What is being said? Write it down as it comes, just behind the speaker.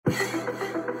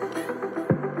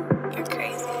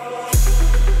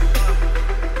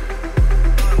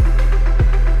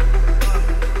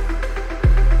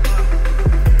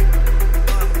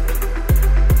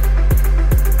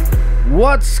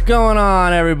What's going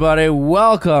on, everybody?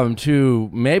 Welcome to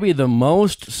maybe the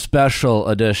most special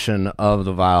edition of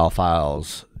the Vial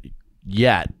Files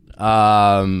yet.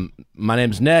 My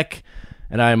name's Nick,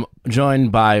 and I'm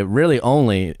joined by really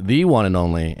only the one and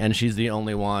only, and she's the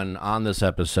only one on this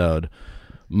episode,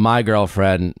 my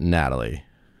girlfriend, Natalie.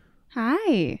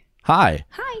 Hi. Hi.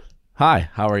 Hi. Hi,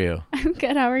 how are you? I'm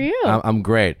good. How are you? I'm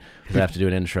great. We have to do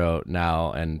an intro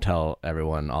now and tell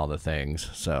everyone all the things,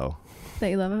 so... That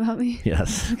you love about me?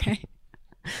 Yes. Okay.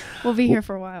 We'll be here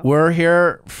for a while. We're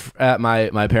here at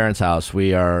my parents' house.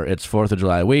 It's 4th of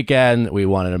July weekend. We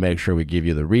wanted to make sure we give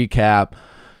you the recap.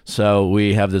 So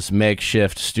we have this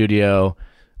makeshift studio.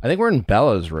 I think we're in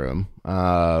Bella's room.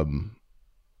 Yeah,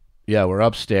 we're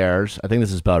upstairs. I think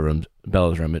this is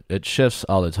Bella's room. It shifts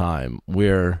all the time.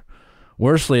 We're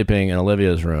sleeping in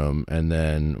Olivia's room, and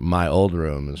then my old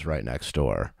room is right next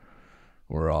door.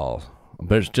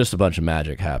 But it's just a bunch of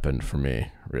magic happened for me,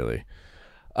 really.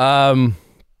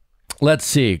 Let's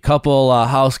see. Couple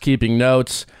housekeeping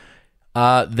notes.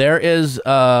 There is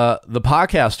the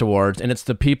Podcast Awards, and it's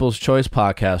the People's Choice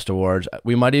Podcast Awards.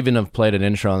 We might even have played an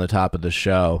intro on the top of the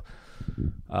show.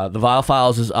 The Vial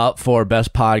Files is up for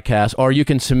Best Podcast, or you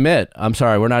can submit. I'm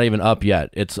sorry, we're not even up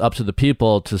yet. It's up to the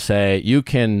people to say you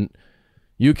can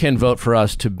vote for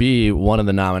us to be one of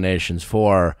the nominations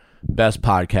for Best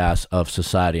Podcast of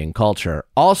Society and Culture.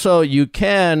 Also, you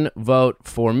can vote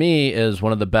for me as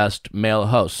one of the best male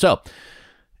hosts. So,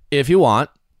 if you want,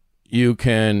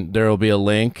 there will be a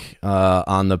link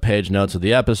on the page notes of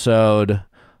the episode.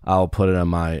 I'll put it on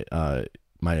my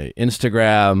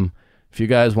Instagram. If you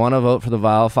guys want to vote for the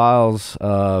Vial Files,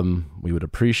 we would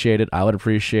appreciate it. I would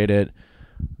appreciate it.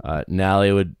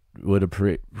 Natalie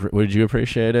would you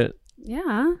appreciate it?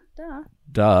 Yeah,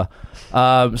 duh.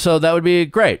 So that would be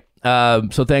great.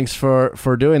 So thanks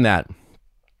for doing that.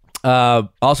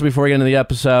 Also, before we get into the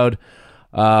episode,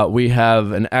 we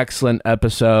have an excellent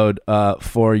episode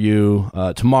for you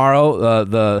tomorrow.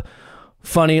 The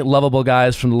funny, lovable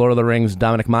guys from The Lord of the Rings,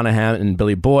 Dominic Monaghan and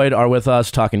Billy Boyd, are with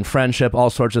us talking friendship, all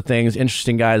sorts of things.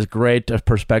 Interesting guys, great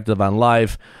perspective on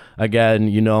life. Again,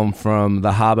 you know them from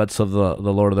the Hobbits of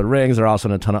the Lord of the Rings. They're also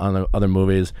in a ton of other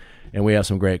movies, and we have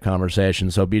some great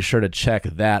conversations. So be sure to check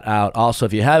that out. Also,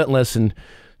 if you haven't listened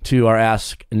to our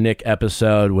Ask Nick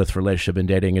episode with relationship and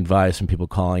dating advice and people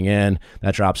calling in,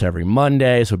 that drops every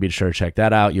Monday, so be sure to check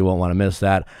that out. You won't want to miss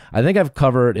that. I think I've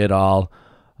covered it all.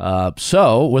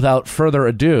 So without further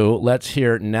ado, let's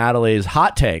hear Natalie's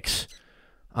hot takes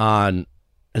on,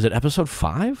 is it episode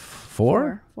 5?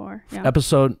 4? 4, yeah.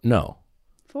 No.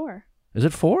 4. Is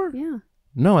it 4? Yeah.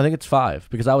 No, I think it's 5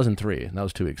 because I was in 3, and that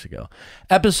was 2 weeks ago.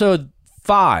 Episode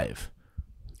 5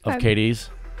 of Katie's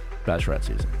Bachelorette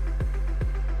season.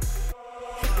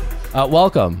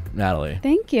 Welcome, Natalie.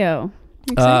 Thank you. I'm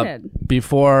excited.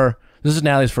 This is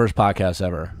Natalie's first podcast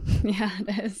ever. Yeah,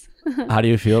 it is. How do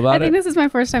you feel about it? I think this is my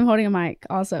first time holding a mic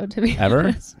also, to be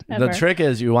honest. Ever? The trick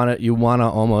is you want to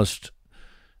almost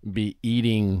be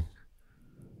eating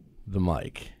the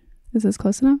mic. Is this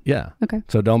close enough? Yeah. Okay.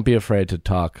 So don't be afraid to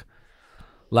talk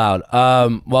loud.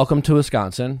 Welcome to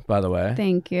Wisconsin, by the way.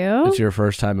 Thank you. It's your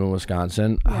first time in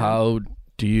Wisconsin. Yeah. How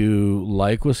do you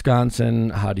like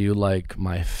Wisconsin? How do you like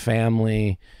my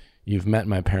family? You've met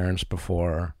my parents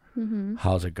before. Mm-hmm.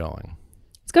 How's it going?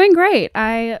 It's going great.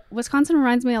 Wisconsin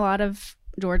reminds me a lot of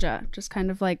Georgia. Just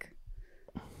kind of like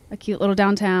a cute little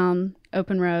downtown,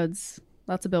 open roads,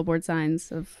 lots of billboard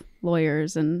signs of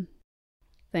lawyers and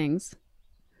things.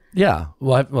 Yeah.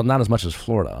 Well, not as much as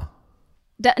Florida.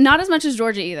 Not as much as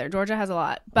Georgia either. Georgia has a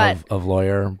lot, but of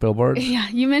lawyer billboards. Yeah,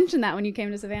 you mentioned that when you came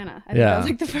to Savannah. I think that was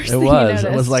like the first thing you noticed.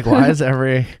 It was like, why is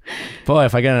boy,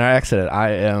 if I get in an accident,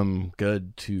 I am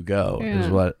good to go. Yeah.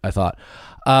 Is what I thought.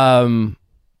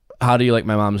 How do you like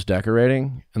my mom's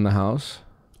decorating in the house?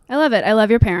 I love it. I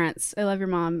love your parents. I love your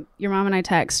mom. Your mom and I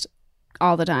text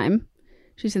all the time.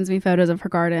 She sends me photos of her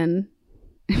garden,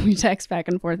 and we text back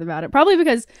and forth about it. Probably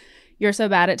because you're so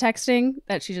bad at texting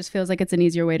that she just feels like it's an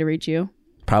easier way to reach you.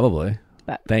 Probably.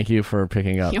 But thank you for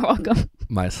picking up You're welcome.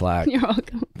 My slack. You're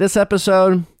welcome. This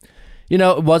episode,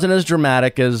 it wasn't as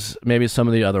dramatic as maybe some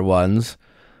of the other ones.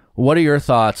 What are your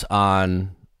thoughts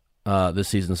on this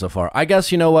season so far? I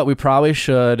guess, you know what, we probably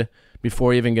should, before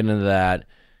we even get into that,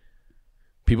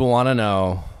 people want to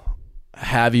know,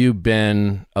 have you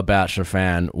been a Bachelor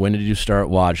fan? When did you start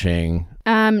watching?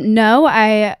 No,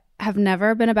 I have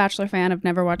never been a Bachelor fan. I've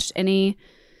never watched any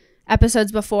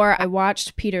episodes before. I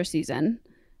watched Peter's season.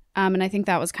 And I think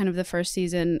that was kind of the first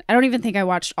season. I don't even think I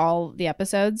watched all the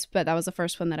episodes, but that was the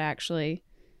first one that I actually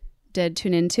did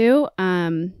tune into.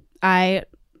 I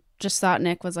just thought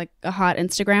Nick was like a hot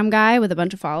Instagram guy with a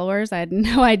bunch of followers. I had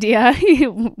no idea he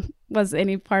was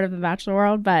any part of the Bachelor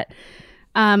world. But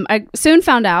I soon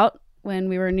found out when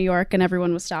we were in New York and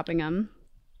everyone was stopping him.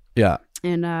 Yeah.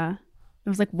 And I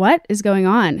was like, what is going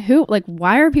on?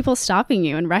 Why are people stopping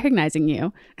you and recognizing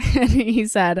you? And he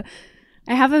said,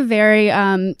 I have a very,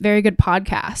 very good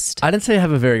podcast. I didn't say I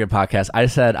have a very good podcast. I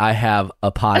said I have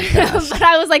a podcast. But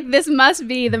I was like, this must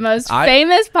be the most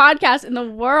famous podcast in the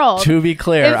world. To be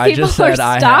clear, I just said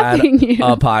I had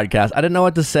a podcast. I didn't know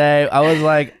what to say. I was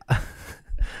like,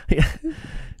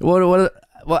 what?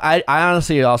 Well, I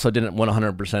honestly also didn't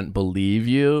 100% believe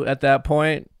you at that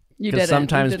point. Because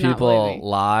sometimes people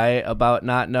lie about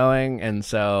not knowing, and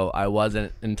so I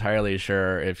wasn't entirely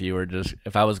sure if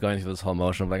I was going through this whole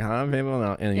motion of like, huh, people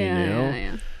know, and you knew.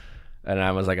 Yeah. And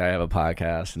I was like, I have a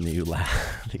podcast, and you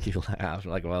laughed.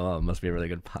 I'm like, well, it must be a really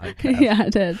good podcast. Yeah,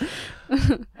 it did.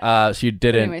 So you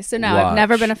didn't. Anyway, so no, I've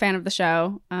never been a fan of the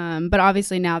show. But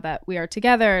obviously, now that we are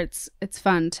together, it's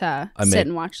fun to sit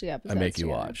and watch the episodes. I make you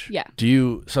watch. Yeah.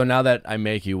 So now that I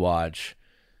make you watch,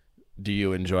 do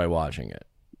you enjoy watching it?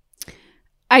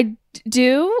 I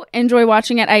do enjoy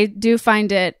watching it. I do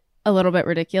find it a little bit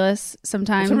ridiculous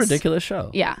sometimes. It's a ridiculous show.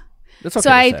 Yeah. That's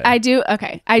okay. So I do.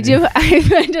 Okay. I do. I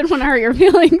didn't want to hurt your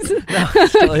feelings. No,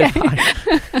 it's totally fine.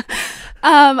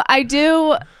 I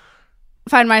do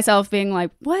find myself being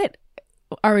like, what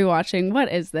are we watching? What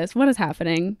is this? What is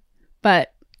happening?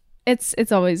 But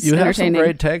it's always you entertaining. You have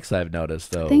some great takes I've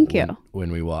noticed though. Thank you.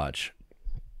 When we watch.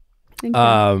 Thank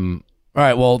you. All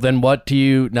right. Well, then what do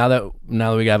you, now that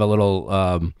we have a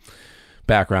little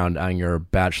background on your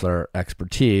Bachelor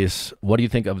expertise, what do you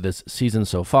think of this season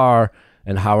so far,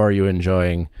 and how are you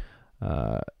enjoying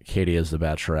Katie as the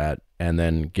Bachelorette? And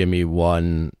then give me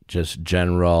one just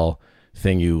general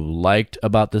thing you liked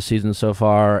about the season so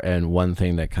far, and one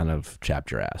thing that kind of chapped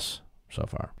your ass so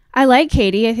far. I like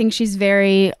Katie. I think she's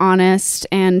very honest,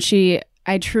 and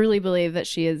I truly believe that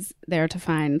she is there to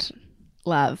find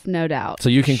love, no doubt. So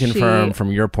you can confirm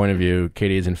from your point of view,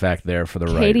 Katie is in fact there for the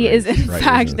right reasons. Katie is in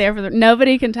fact there for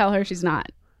nobody can tell her she's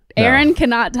not. Aaron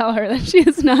cannot tell her that she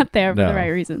is not there for the right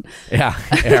reason. Yeah,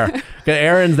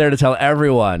 Aaron's there to tell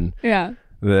everyone. Yeah.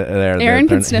 Aaron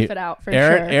can sniff it out for sure.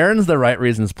 Aaron's the right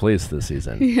reasons police this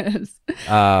season. Yes.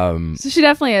 So she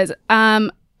definitely is. I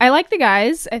like the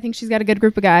guys. I think she's got a good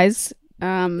group of guys.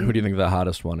 Who do you think the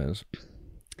hottest one is?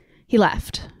 He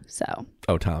left. So.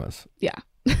 Oh, Thomas. Yeah.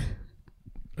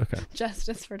 Okay.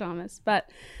 Justice for Thomas. But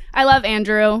I love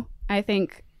Andrew. I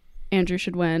think Andrew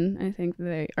should win. I think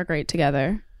they are great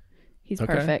together. He's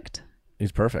perfect.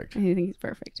 He's perfect. I think he's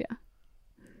perfect, yeah.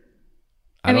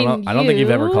 I don't think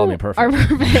you've ever called me perfect. Are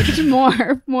perfect.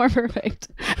 more perfect.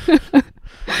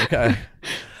 Okay.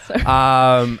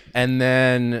 And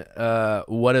then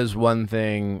what is one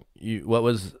thing what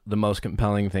was the most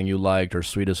compelling thing you liked or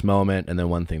sweetest moment, and then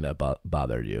one thing that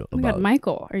bothered you? Oh my God,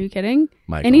 Michael. Are you kidding?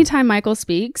 Michael. Anytime Michael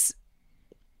speaks,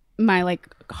 my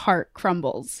heart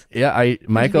crumbles. Yeah,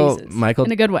 Michael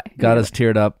in a good way. Got us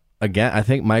teared up again. I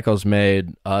think Michael's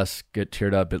made us get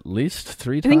teared up at least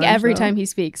 3 times. I think every time he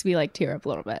speaks, we tear up a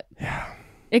little bit. Yeah.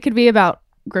 It could be about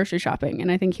grocery shopping,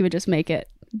 and I think he would just make it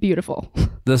beautiful.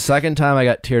 The second time I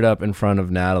got teared up in front of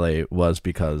Natalie was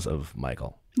because of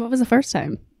Michael. What was the first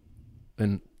time?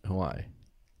 In Hawaii.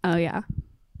 Oh, yeah.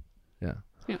 Yeah.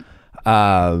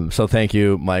 So thank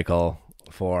you, Michael,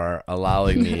 for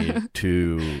allowing me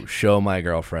to show my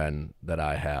girlfriend that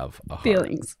I have a heart.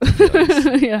 Feelings.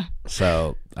 Yeah.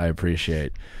 So I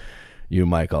appreciate you,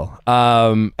 Michael.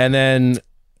 And then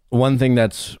one thing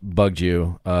that's bugged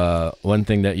you, one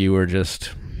thing that you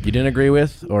didn't agree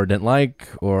with or didn't like,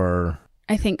 or...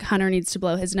 I think Hunter needs to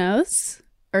blow his nose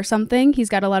or something. He's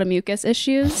got a lot of mucus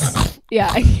issues. Yeah,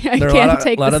 I can't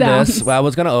take the sounds. This. Well, I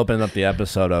was going to open up the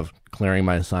episode of clearing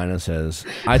my sinuses.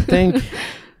 I think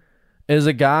is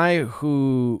a guy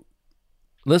who...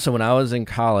 Listen, when I was in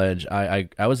college, I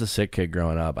was a sick kid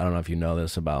growing up. I don't know if you know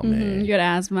this about me. You had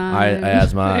asthma. I had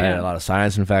asthma. Yeah. I had a lot of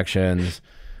sinus infections.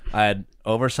 I had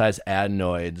oversized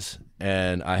adenoids,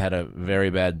 and I had a very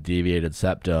bad deviated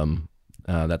septum.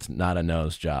 That's not a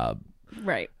nose job.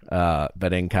 Right.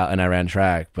 But and I ran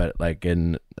track, but I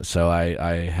kind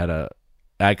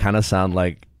of sound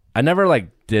like I never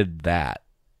did that.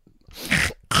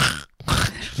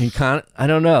 I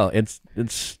don't know. It's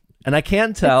and I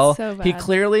can't tell. So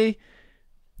bad.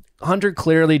 Hunter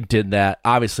clearly did that.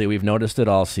 Obviously, we've noticed it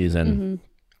all season. Mm-hmm.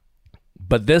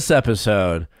 But this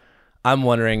episode, I'm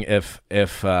wondering if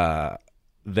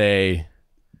they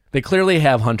clearly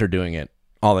have Hunter doing it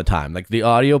all the time. Like the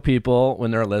audio people,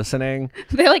 when they're listening,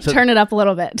 they turn it up a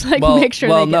little bit to make sure.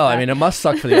 Well, they get no, that. I mean it must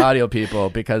suck for the audio people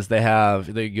because you have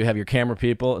your camera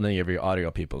people and then you have your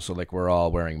audio people. So we're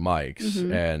all wearing mics,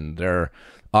 mm-hmm. and they're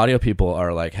audio people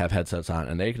are like have headsets on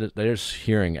and they're just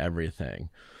hearing everything,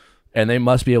 and they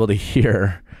must be able to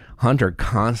hear Hunter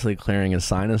constantly clearing his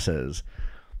sinuses.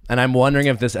 And I'm wondering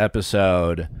if this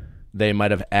episode they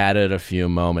might have added a few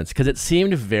moments because it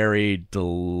seemed very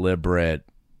deliberate.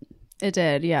 It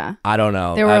did, yeah. I don't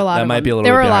know. There were a lot that of might them. be a little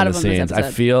There bit were a lot behind of the them this scenes. I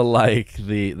episode. feel like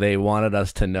they wanted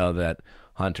us to know that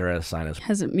Hunter has sinus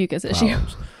Has a mucus issue.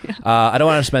 problems. Yeah. I don't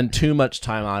want to spend too much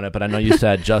time on it, but I know you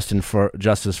said justice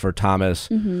for Thomas.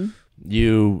 Mm-hmm.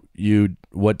 You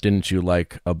what didn't you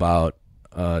like about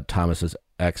Thomas's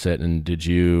exit, and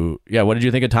what did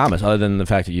you think of Thomas other than the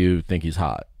fact that you think he's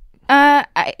hot?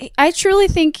 I truly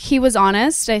think he was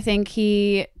honest. I think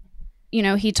he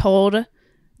told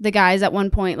the guys at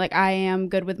one point, like, I am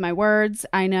good with my words.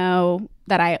 I know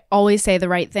that I always say the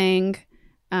right thing.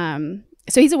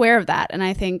 So he's aware of that. And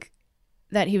I think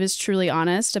that he was truly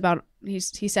honest about, he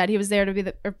said he was there to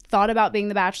be or thought about being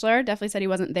the Bachelor. Definitely said he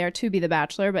wasn't there to be the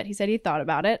Bachelor, but he said he thought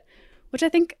about it, which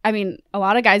I mean, a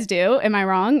lot of guys do. Am I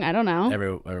wrong? I don't know.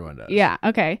 Everyone does. Yeah.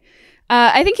 Okay.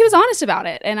 I think he was honest about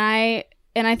it. And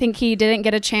I think he didn't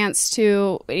get a chance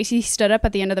to, he stood up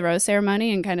at the end of the rose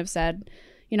ceremony and kind of said,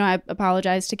 I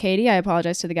apologize to Katie. I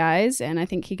apologize to the guys. And I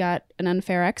think he got an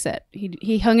unfair exit.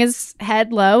 He hung his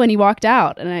head low and he walked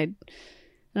out. And I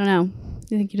don't know.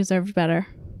 I think he deserved better.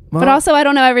 Well, but also, I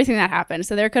don't know everything that happened.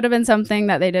 So there could have been something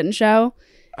that they didn't show.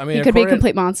 I mean, he could be a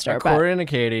complete monster. According to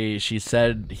Katie, she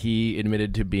said he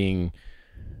admitted to being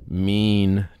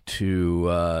mean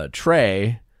to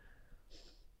Trey.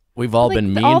 We've all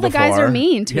been mean all the before. guys are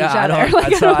mean to each other.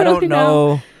 I don't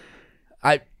know.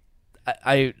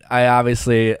 I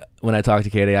obviously, when I talked to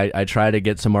Katie, I tried to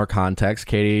get some more context.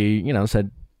 Katie,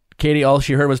 said all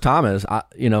she heard was Thomas,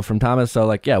 from Thomas.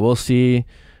 So we'll see.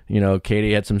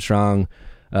 Katie had some strong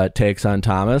takes on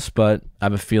Thomas, but I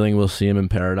have a feeling we'll see him in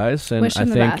paradise. And I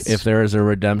think if there is a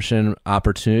redemption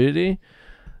opportunity,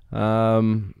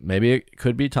 maybe it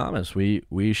could be Thomas.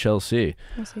 We shall see.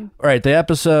 We'll see. All right. The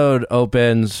episode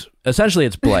opens. Essentially,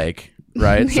 it's Blake.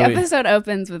 Right. The episode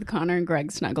opens with Connor and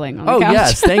Greg snuggling on the couch. Oh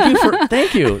yes,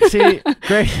 thank you. See,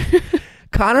 Greg,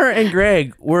 Connor and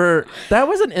Greg that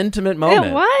was an intimate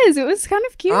moment. It was kind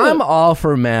of cute. I'm all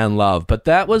for man love, but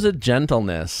that was a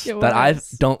gentleness that I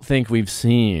don't think we've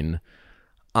seen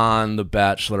on The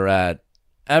Bachelorette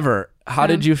ever. How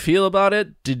did you feel about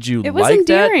it? Did you like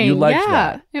that? You liked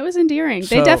that? It was endearing.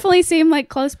 They definitely seem like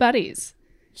close buddies.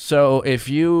 So if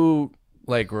you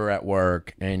were at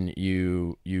work and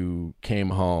you came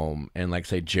home and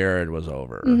say Jared was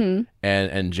over,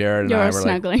 and Jared and I were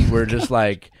snuggling. We're just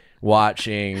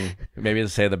watching maybe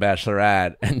say The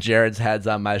Bachelorette, and Jared's head's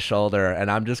on my shoulder and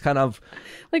I'm just kind of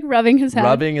rubbing his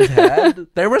head.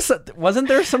 There wasn't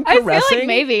there some caressing? I feel like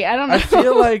maybe, I don't know. I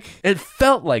feel like it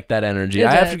felt like that energy.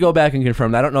 I have to go back and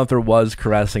confirm. I don't know if there was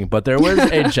caressing, but there was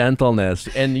a gentleness,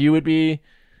 and you would be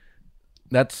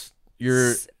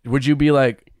would you be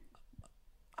like,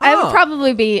 I would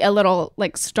probably be a little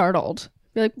startled.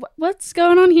 Be like, what's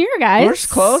going on here, guys? We're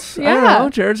close. Yeah. I don't know.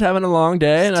 Jared's having a long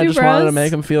day, and I just wanted to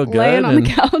make him feel good. Laying on the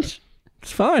couch.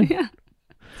 It's fine. Yeah,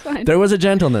 it's fine. There was a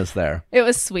gentleness there. It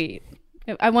was sweet.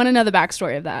 I want to know the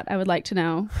backstory of that. I would like to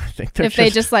know if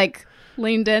they just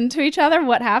leaned into each other.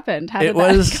 What happened? How did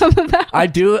that come about? I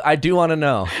do want to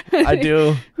know. I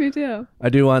do. Me too. I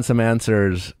do want some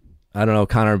answers. I don't know,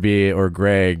 Connor B or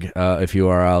Greg, if you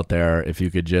are out there, if you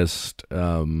could just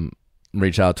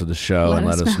reach out to the show and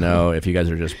let us know if you guys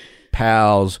are just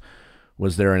pals.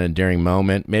 Was there an endearing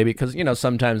moment? Maybe because,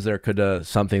 sometimes there could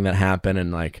something that happened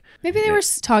and maybe they were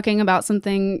talking about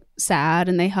something sad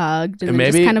and they hugged and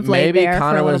maybe just kind of laid there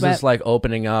Connor for a was little bit. just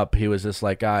opening up. He was just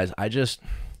guys, I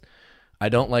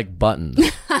don't like buttons.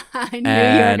 I knew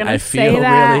you were going to say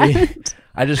that.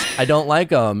 I don't like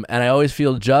them, and I always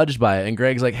feel judged by it. And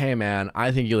Greg's like, hey, man,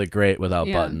 I think you look great without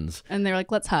buttons. And they're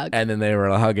like, let's hug. And then they were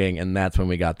hugging, and that's when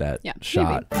we got that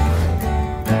shot. Maybe.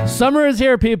 Summer is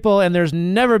here, people, and there's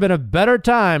never been a better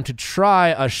time to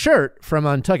try a shirt from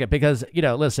Untuck It because,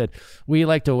 listen, we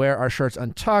like to wear our shirts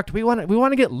untucked. We want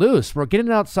to get loose. We're getting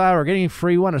outside. We're getting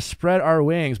free. We want to spread our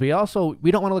wings. We don't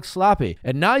want to look sloppy.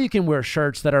 And now you can wear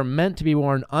shirts that are meant to be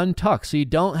worn untucked, so you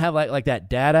don't have like that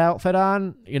dad outfit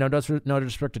on. No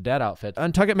disrespect to dad outfit.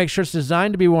 Untuck It makes shirts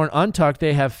designed to be worn untucked.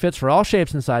 They have fits for all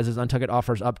shapes and sizes. Untuck It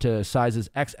offers up to sizes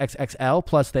XXXL,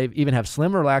 plus they even have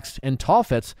slim, relaxed, and tall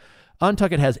fits.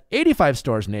 Untuck It has 85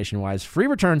 stores nationwide, free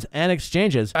returns and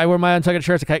exchanges. I wear my Untuck It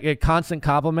shirts. I get constant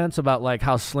compliments about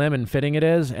how slim and fitting it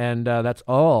is, and that's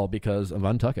all because of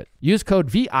Untuck It. Use code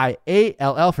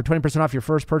VIALL for 20% off your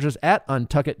first purchase at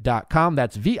untuckit.com.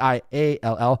 That's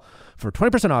VIALL for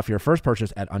 20% off your first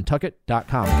purchase at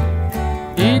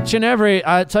untuckit.com. Each and every,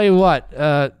 I tell you what,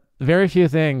 very few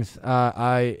things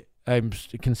I'm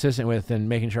consistent with in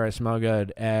making sure I smell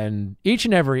good, and each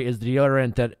and every is the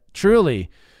deodorant that truly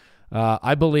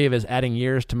I believe is adding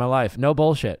years to my life. No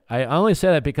bullshit. I only say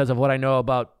that because of what I know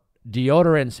about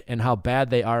deodorants and how bad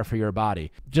they are for your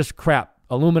body. Just crap.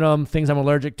 Aluminum, things I'm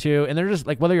allergic to, and they're just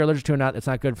like, whether you're allergic to or not, it's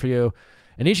not good for you.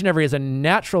 And each and every is a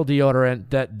natural deodorant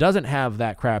that doesn't have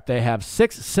that crap. They have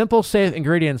 6 simple, safe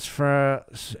ingredients for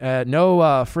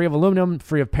free of aluminum,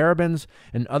 free of parabens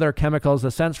and other chemicals,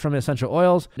 the scents from essential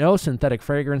oils, no synthetic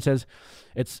fragrances.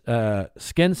 It's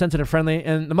skin sensitive friendly.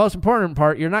 And the most important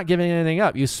part, you're not giving anything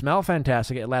up. You smell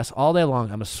fantastic. It lasts all day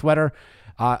long. I'm a sweater.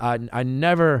 I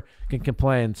never can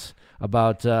complain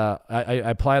about, I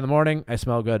apply in the morning. I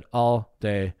smell good all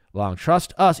day long.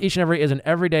 Trust us. Each and every is an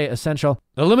everyday essential.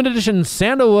 The limited edition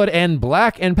sandalwood and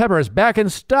black and pepper is back in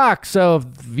stock. So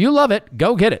if you love it,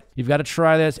 go get it. You've got to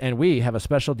try this. And we have a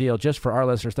special deal just for our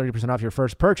listeners, 30% off your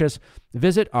first purchase.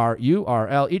 Visit our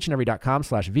URL,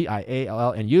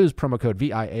 eachandevery.com/VIALL and use promo code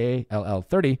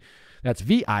VIALL30. That's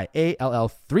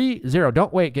VIALL30.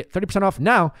 Don't wait. Get 30% off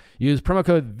now. Use promo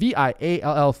code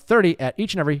VIALL30 at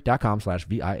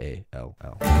eachandevery.com/VIALL.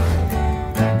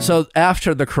 So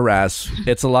after the caress,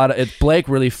 it's Blake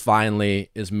really finally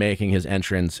is making his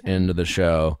entrance into the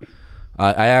show.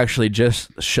 I actually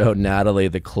just showed Natalie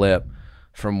the clip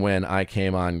from when I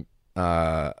came on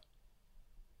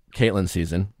Caitlin's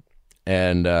season,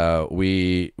 and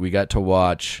we got to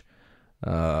watch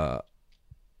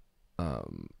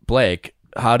Blake.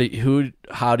 How do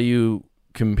you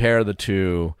compare the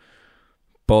two?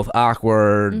 Both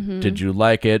awkward. Mm-hmm. Did you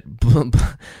like it?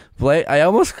 Blake, I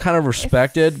almost kind of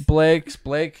respected Blake.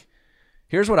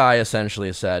 Here's what I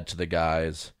essentially said to the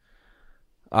guys.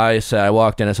 I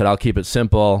walked in and said, I'll keep it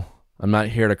simple. I'm not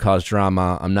here to cause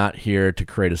drama. I'm not here to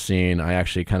create a scene. I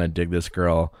actually kind of dig this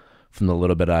girl from the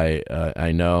little bit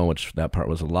I know, which that part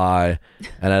was a lie.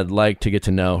 And I'd like to get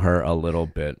to know her a little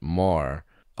bit more.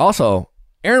 Also,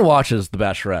 Aaron watches The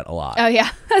Bachelorette a lot. Oh,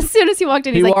 yeah. As soon as he walked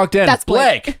in, he walked in. That's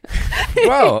Blake.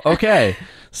 Whoa, okay.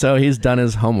 So he's done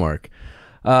his homework.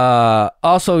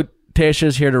 Also,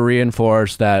 Tayshia's here to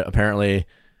reinforce that apparently,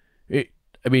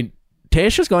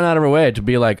 Tayshia's going out of her way to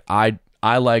be like, I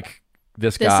like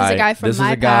this guy. This is a guy from This my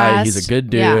is a guy. past. He's a good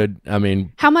dude. Yeah. I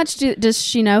mean, how much does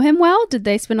she know him well? Did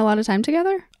they spend a lot of time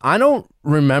together? I don't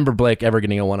remember Blake ever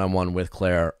getting a one-on-one with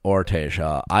Claire or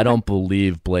Tayshia. I don't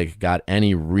believe Blake got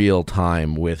any real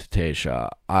time with Tayshia.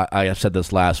 I said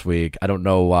this last week. I don't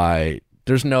know why.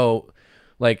 There's no,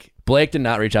 Blake did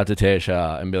not reach out to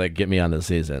Tayshia and be like, get me on this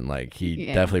season. He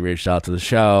definitely reached out to the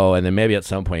show, and then maybe at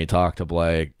some point he talked to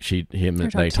Blake. They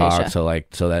talked, so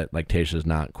that Tayshia's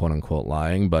not quote unquote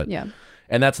lying, but yeah.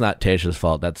 And that's not Tayshia's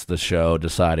fault. That's the show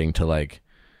deciding to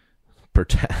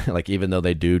pretend, even though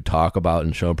they do talk about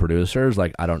and show producers,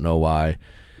 I don't know why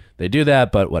they do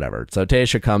that, but whatever. So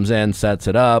Tayshia comes in, sets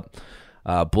it up.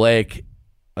 Blake,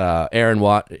 Aaron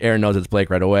knows it's Blake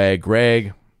right away.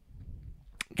 Greg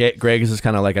is just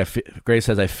kind of Greg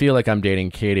says, I feel like I'm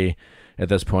dating Katie at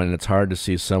this point, and it's hard to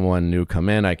see someone new come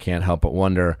in. I can't help but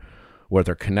wonder what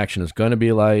their connection is going to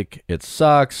be like. It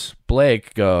sucks.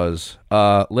 Blake goes,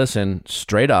 listen,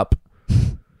 straight up.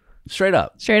 I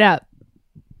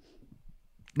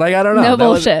don't know. No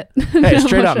bullshit. Hey,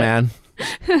 straight up, man.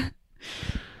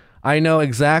 I know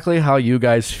exactly how you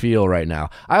guys feel right now.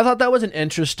 I thought that was an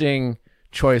interesting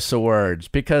choice of words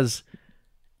because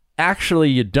actually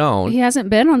you don't. He hasn't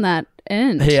been on that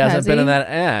end. He hasn't been on that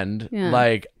end.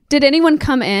 Yeah. Did anyone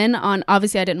come in on,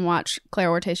 obviously I didn't watch Claire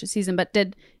or Tayshia's season, but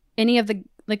did any of the,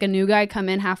 a new guy come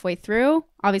in halfway through?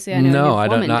 Obviously I know. No, I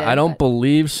don't know. I don't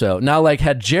believe so. Now,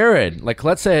 had Jared,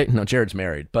 let's say, no, Jared's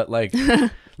married, but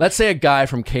let's say a guy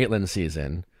from Caitlin's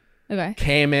season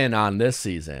came in on this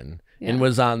season and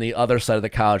was on the other side of the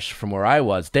couch from where I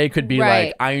was. They could be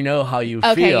I know how you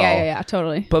feel. Yeah,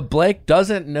 totally. But Blake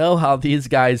doesn't know how these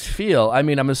guys feel. I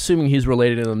mean, I'm assuming he's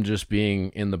related to them just being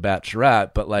in The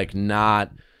Bachelorette, but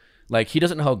not... he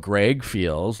doesn't know how Greg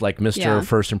feels, Mr.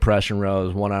 First Impression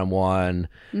Rose, one-on-one,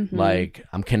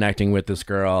 I'm connecting with this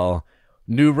girl.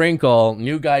 New wrinkle,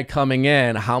 new guy coming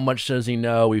in. How much does he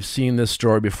know? We've seen this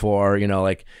story before.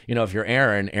 If you're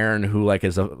Aaron, who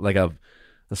is a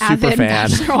super fan,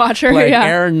 watcher,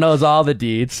 Aaron knows all the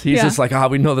deets. He's just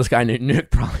we know this guy named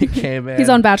Nick probably came in. He's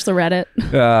on Bachelorette.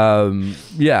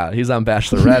 He's on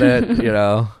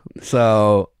Bachelorette,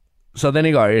 So then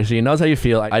he goes, he knows how you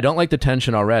feel. I don't like the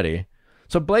tension already.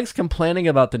 So Blake's complaining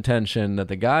about the tension that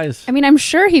the guys... I mean, I'm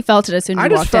sure he felt it as soon as he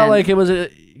walked in. I just felt like it was, I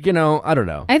don't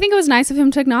know. I think it was nice of him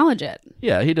to acknowledge it.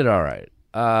 Yeah, he did all right.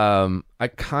 I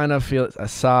kind of feel a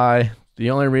sigh.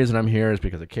 The only reason I'm here is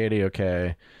because of Katie,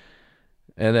 okay.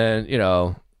 And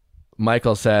then,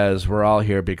 Michael says, we're all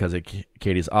here because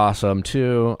Katie's awesome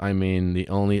too. I mean, the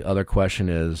only other question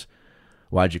is,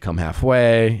 why'd you come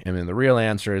halfway? I mean, the real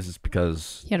answer is it's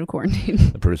because He had a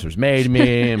quarantine. the producers made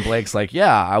me. And Blake's like,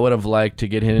 yeah, I would have liked to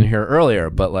get in here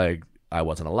earlier, but like I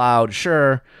wasn't allowed.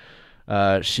 Sure.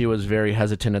 She was very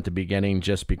hesitant at the beginning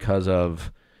just because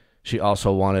of she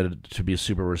also wanted to be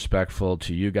super respectful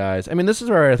to you guys. I mean, this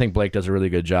is where I think Blake does a really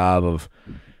good job of.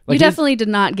 Like, you definitely did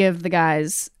not give the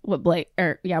guys what Blake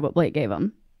gave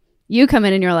them. You come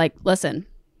in and you're like, listen,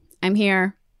 I'm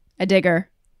here. I dig her.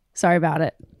 Sorry about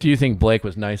it. Do you think Blake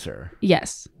was nicer?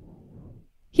 Yes.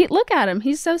 Look at him.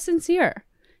 He's so sincere.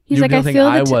 He's you like, don't I think feel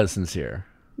I was sincere.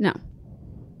 No.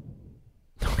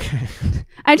 Okay.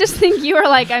 I just think you were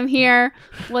like, I'm here.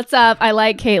 What's up? I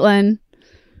like Caitlin.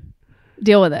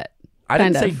 Deal with it. I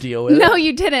didn't say deal with it. No,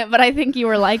 you didn't, but I think you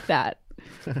were like that.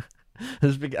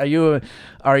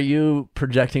 Are you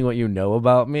projecting what you know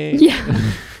about me?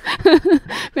 Yeah.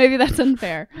 Maybe that's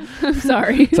unfair. I'm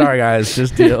sorry. Sorry, guys.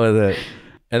 Just deal with it.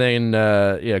 And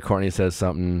then, Courtney says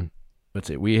something. Let's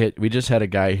see. We just had a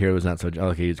guy here who was not so...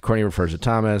 Okay, Courtney refers to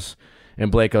Thomas.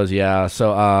 And Blake goes, yeah.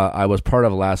 So I was part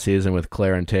of last season with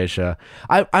Claire and Tasha.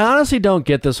 I honestly don't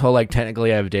get this whole, like,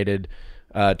 technically I've dated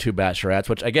 2 bachelorettes,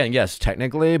 which, again, yes,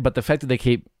 technically. But the fact that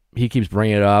he keeps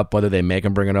bringing it up, whether they make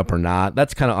him bring it up or not,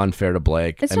 that's kind of unfair to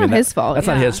Blake. It's not his fault. That's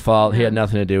not his fault. He had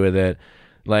nothing to do with it.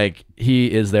 Like,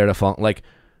 he is there to fall. Like,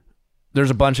 there's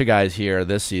a bunch of guys here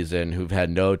this season who've had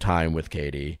no time with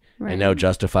Katie and no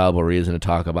justifiable reason to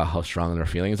talk about how strong their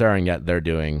feelings are, and yet they're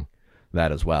doing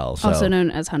that as well. So, also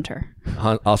known as Hunter.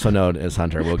 Also known as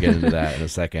Hunter. We'll get into that in a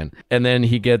second. And then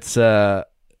he gets... I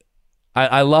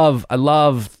love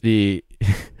the...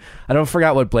 I don't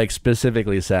forget what Blake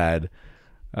specifically said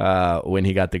when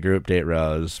he got the group date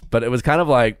rose, but it was kind of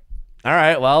like, all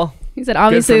right, well... He said,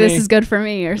 obviously this is good for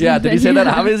me or something. Yeah, did he say that?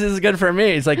 Obviously this is good for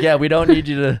me. He's like, yeah, we don't need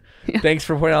you to... Thanks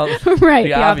for pointing out right,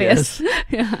 the obvious.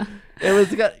 Yeah. It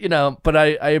was, but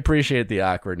I appreciate the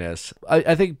awkwardness.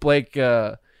 I think Blake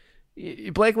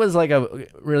was like a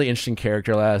really interesting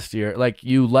character last year. Like,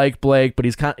 you like Blake, but I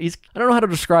don't know how to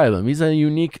describe him. He's a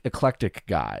unique, eclectic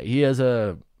guy. He has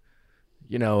a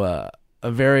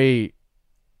very...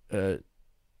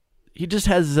 he just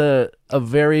has a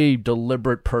very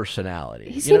deliberate personality.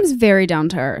 He seems very down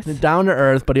to earth. Down to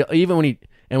earth, but even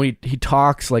when he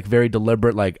talks like very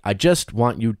deliberate, like, I just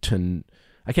want you to...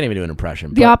 I can't even do an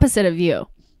impression. The opposite of you.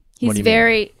 He's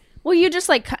very... mean? Well, you just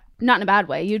like... Not in a bad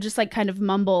way. You just like kind of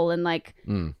mumble and like...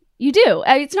 You do.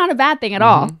 It's not a bad thing at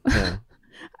all. Yeah.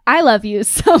 I love you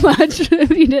so much,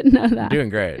 if you didn't know that. You're doing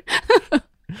great.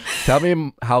 Tell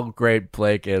me how great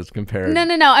Blake is compared... No.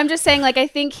 I'm just saying, like, I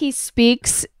think he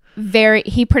speaks...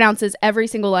 he pronounces every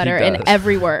single letter in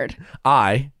every word.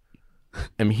 I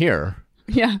am here.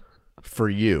 Yeah. For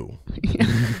you. Yeah.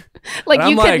 Like,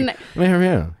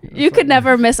 you could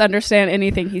never misunderstand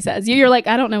anything he says. You're like,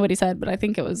 I don't know what he said, but I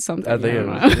think it was something. I think it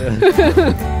was.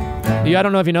 Yeah, I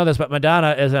don't know if you know this, but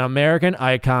Madonna is an American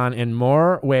icon in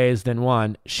more ways than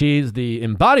one. She's the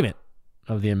embodiment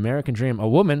of the American dream, a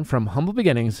woman from humble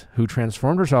beginnings who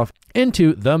transformed herself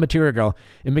into the material girl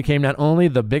and became not only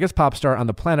the biggest pop star on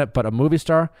the planet, but a movie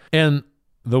star and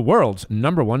the world's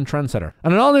 #1 trendsetter.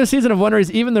 On an all-new season of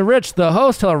Wondery's Even the Rich, the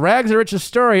hosts tell a rags to riches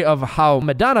story of how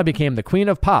Madonna became the queen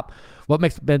of pop. What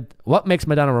makes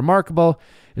Madonna remarkable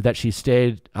is that she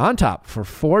stayed on top for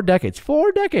 4 decades,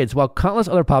 while countless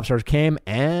other pop stars came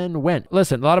and went.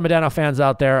 Listen, a lot of Madonna fans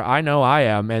out there, I know I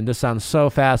am, and this sounds so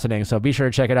fascinating, so be sure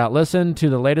to check it out. Listen to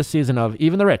the latest season of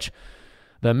Even the Rich,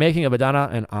 The Making of Madonna,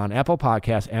 and on Apple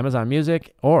Podcasts, Amazon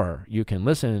Music, or you can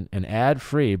listen and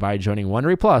ad-free by joining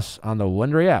Wondery Plus on the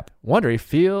Wondery app. Wondery,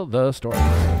 feel the story.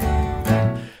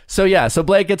 So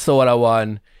Blake gets the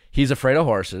 101. He's afraid of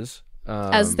horses.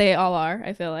 As they all are,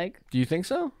 I feel like. Do you think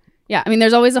so? Yeah, I mean,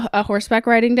 there's always a horseback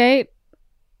riding date.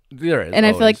 There is. And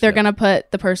I feel like they're going to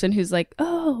put the person who's like,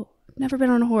 oh, never been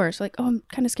on a horse. Like, oh, I'm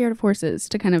kind of scared of horses,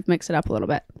 to kind of mix it up a little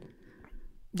bit.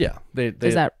 Yeah.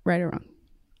 Is that right or wrong?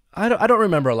 I don't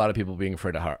remember a lot of people being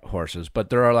afraid of horses, but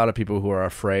there are a lot of people who are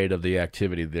afraid of the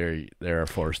activity they're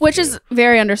forced to do. Which is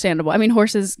very understandable. I mean,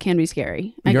 horses can be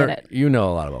scary. I get it. You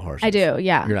know a lot about horses. I do,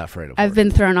 yeah. You're not afraid of horses. I've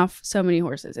been thrown off so many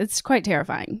horses. It's quite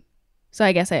terrifying. So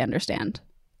I guess I understand.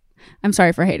 I'm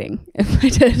sorry for hating if I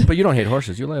did. But you don't hate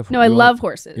horses. You love horses. No, I love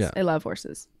horses. Yeah. I love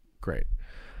horses. Great.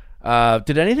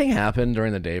 Did anything happen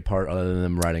during the day part other than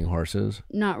them riding horses?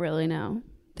 Not really, no.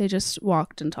 They just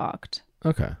walked and talked.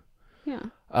 Okay. Yeah.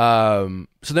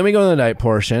 So then we go to the night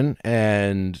portion,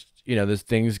 and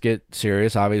things get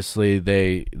serious. Obviously,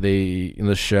 they in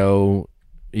the show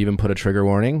even put a trigger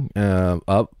warning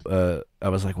up. I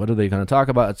was like, what are they going to talk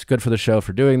about? It's good for the show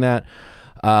for doing that.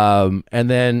 And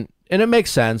it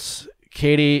makes sense.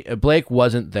 Blake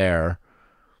wasn't there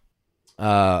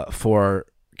for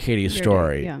Katie's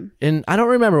story. Yeah. And I don't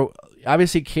remember.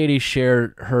 Obviously, Katie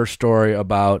shared her story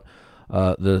about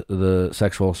the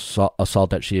sexual assault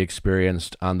that she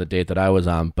experienced on the date that I was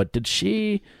on. But did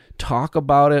she talk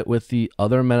about it with the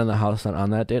other men in the house on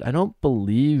that date? I don't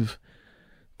believe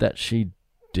that she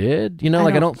did.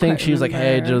 I don't think she's like,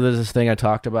 hey, there's this thing I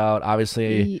talked about.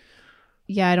 Obviously,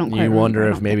 I don't quite you wonder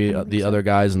remember. if maybe the other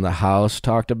guys in the house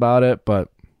talked about it, but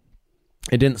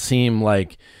it didn't seem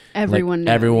like everyone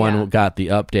got the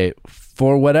update.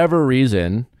 For whatever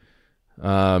reason,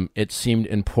 it seemed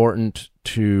important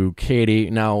to Katie.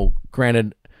 Now,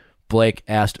 granted, Blake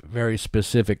asked a very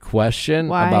specific question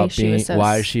about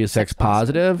why she is sex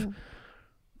positive.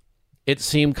 It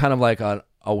seemed kind of like a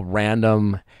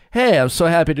random, hey, I'm so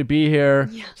happy to be here.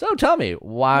 Yeah. So tell me,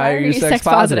 why are you sex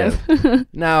positive?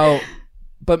 Now,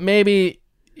 but maybe,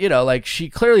 she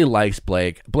clearly likes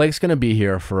Blake. Blake's going to be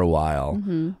here for a while.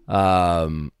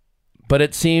 Mm-hmm. But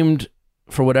it seemed,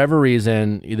 for whatever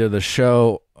reason, either the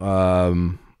show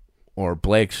or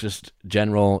Blake's just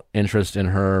general interest in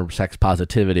her sex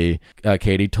positivity,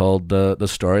 Katie told the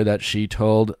story that she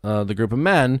told the group of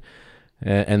men,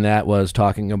 and that was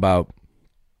talking about,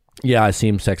 yeah, I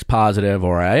seem sex positive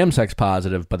or I am sex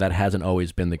positive, but that hasn't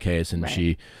always been the case. And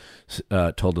she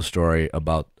told the story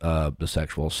about the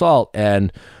sexual assault.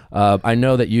 And I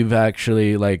know that you've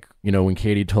actually, when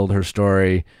Katie told her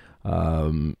story,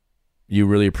 you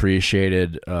really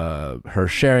appreciated her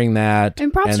sharing that.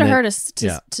 And props to her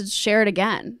to share it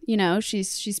again. She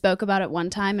spoke about it one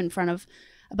time in front of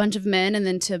a bunch of men, and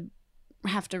then to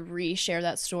have to re-share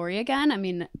that story again. I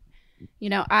mean,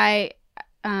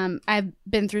 I've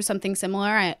been through something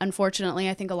similar. Unfortunately,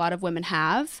 I think a lot of women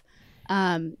have.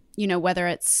 Whether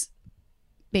it's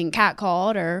being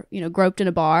catcalled or groped in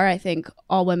a bar, I think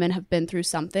all women have been through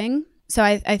something. So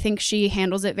I think she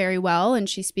handles it very well, and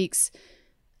she speaks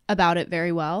about it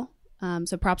very well.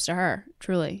 So props to her,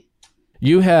 truly.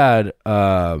 You had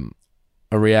a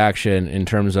reaction in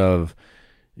terms of,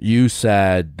 you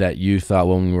said that you thought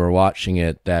when we were watching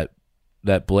it that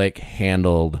Blake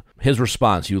handled his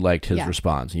response. You liked his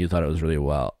response, and you thought it was really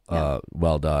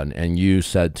well done. And you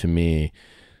said to me,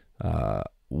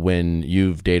 when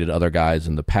you've dated other guys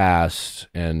in the past,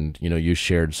 and you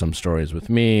shared some stories with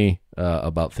me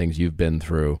about things you've been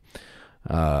through,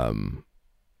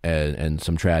 and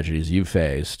some tragedies you've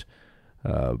faced,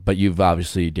 but you've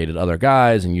obviously dated other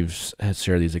guys, and you've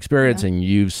shared these experiences, and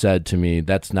you've said to me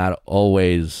that's not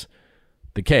always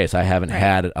the case. I haven't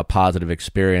had a positive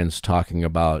experience talking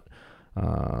about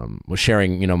was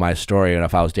sharing my story, and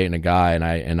if I was dating a guy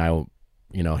and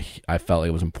I felt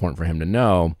it was important for him to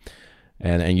know,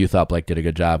 and you thought Blake did a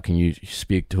good job. Can you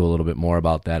speak to a little bit more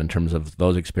about that in terms of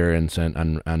those experiences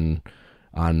and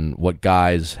on what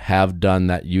guys have done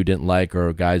that you didn't like,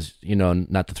 or guys,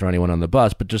 not to throw anyone on the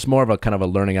bus, but just more of a kind of a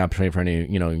learning opportunity for any,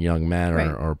 young men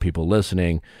or people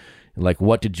listening. Like,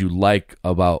 what did you like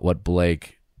about what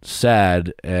Blake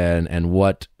said, and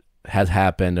what has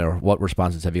happened, or what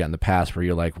responses have you got in the past where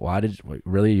you're like,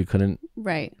 you couldn't?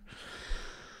 Right.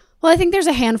 Well, I think there's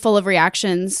a handful of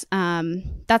reactions.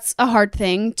 That's a hard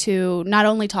thing to not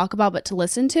only talk about, but to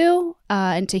listen to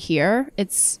and to hear.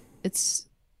 It's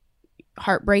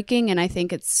heartbreaking, and I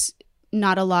think it's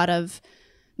not a lot of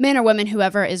men or women,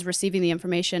 whoever is receiving the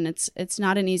information, it's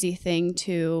not an easy thing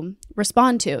to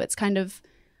respond to. It's kind of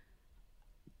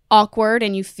awkward,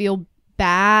 and you feel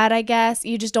bad, I guess.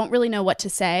 You just don't really know what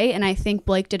to say, and I think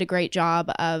Blake did a great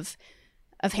job of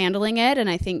handling it.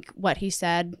 And I think what he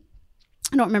said,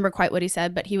 I don't remember quite what he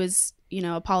said, but he was,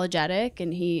 apologetic,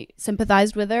 and he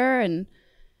sympathized with her. And,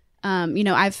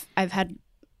 I've had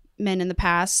men in the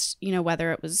past,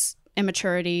 whether it was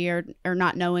immaturity or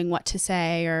not knowing what to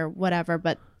say or whatever,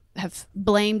 but have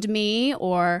blamed me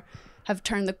or have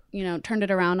turned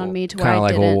it around on me to where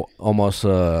I didn't. Almost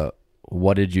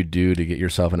what did you do to get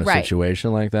yourself in a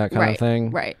situation like that kind of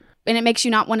thing? Right. And it makes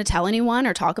you not want to tell anyone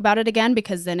or talk about it again,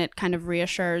 because then it kind of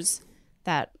reassures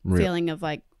that feeling of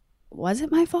like, was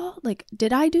it my fault? Like,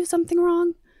 did I do something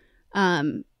wrong?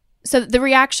 So the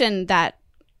reaction that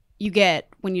you get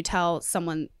when you tell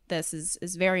someone this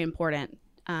is very important,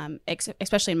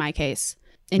 especially in my case,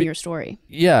 in your story.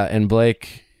 Yeah, and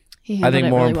Blake, I think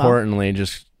more importantly,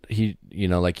 just he,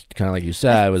 like you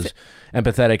said, was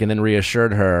empathetic and then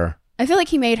reassured her. I feel like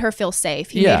he made her feel safe.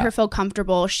 He made her feel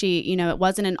comfortable. She, it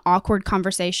wasn't an awkward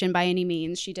conversation by any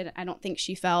means. I don't think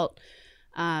she felt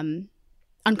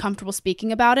uncomfortable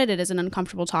speaking about it. It is an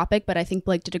uncomfortable topic, but I think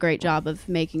Blake did a great job of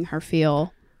making her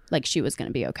feel like she was going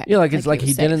to be okay. Yeah, it's like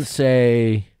he didn't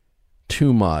say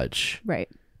too much. Right.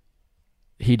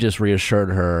 he just reassured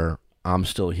her, I'm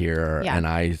still here, Yeah.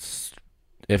 and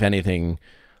if anything,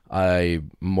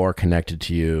 I'm more connected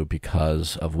to you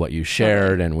because of what you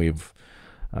shared, and we've,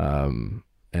 and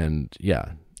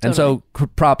yeah. And so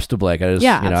props to Blake. I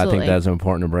think that's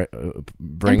important to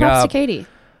bring and props up. to Katie.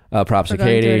 Props to for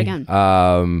going through it Katie.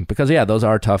 again. Because those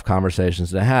are tough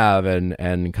conversations to have, and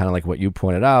kind of like what you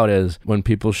pointed out is when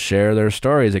people share their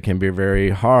stories, it can be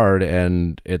very hard,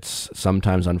 and it's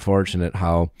sometimes unfortunate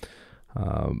how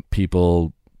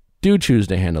people do choose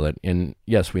to handle it. And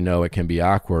yes, we know it can be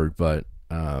awkward, but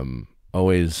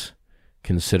always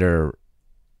consider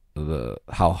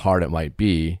how hard it might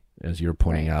be, as you're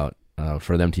pointing out,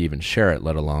 for them to even share it,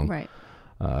 let alone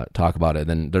talk about it.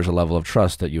 Then there's a level of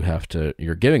trust that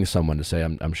you're giving someone to say,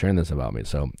 I'm sharing this about me.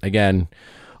 So again,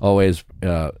 always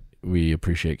we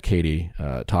appreciate Katie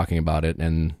talking about it,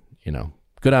 and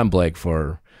good on Blake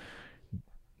for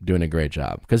doing a great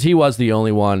job, because he was the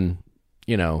only one,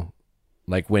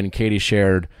 like when Katie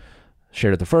shared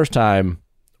it the first time,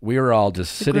 we were all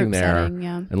just sitting there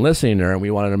and listening to her, and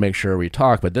we wanted to make sure we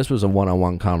talked. But this was a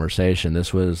one-on-one conversation.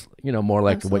 This was, more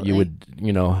like what you would,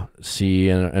 see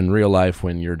in real life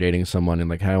when you're dating someone, and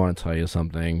like, hey, I want to tell you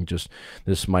something. Just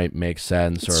this might make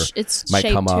sense, or it's might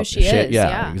come up. Who she is.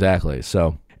 Yeah, exactly.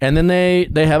 So, and then they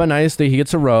have a nice. He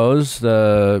gets a rose.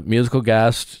 The musical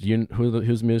guest.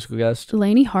 Who's the musical guest?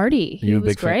 Lainey Hardy. He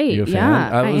was great. You a fan?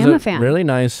 Yeah, I am a fan. Really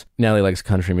nice. Natalie likes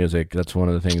country music. That's one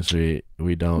of the things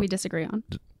we don't. We disagree on.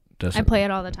 I play it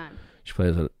all the time. She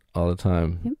plays it all the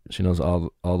time. Yep. She knows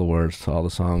all the words to all the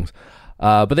songs.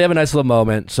 But they have a nice little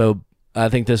moment. So I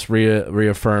think this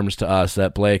reaffirms to us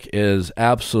that Blake is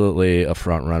absolutely a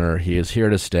front runner. He is here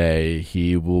to stay.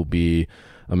 He will be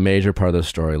a major part of the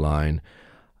storyline.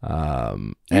 I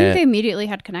think they immediately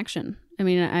had connection. I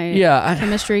mean,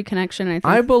 chemistry connection. I think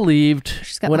I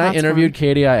believed when I interviewed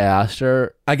Katie. I asked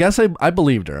her. I guess I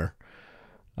believed her.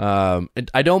 I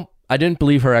didn't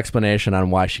believe her explanation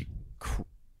on why she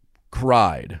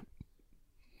cried.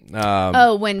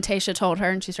 When Tayshia told her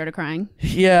and she started crying.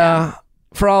 Yeah.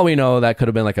 For all we know, that could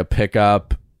have been like a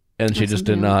pickup, and she just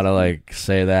didn't know how to like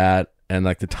say that, and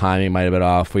like the timing might have been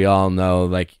off. We all know,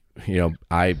 like,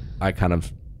 I kind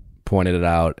of pointed it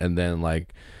out, and then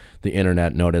like the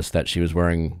internet noticed that she was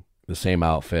wearing the same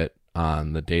outfit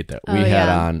on the date that we had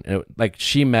on. Like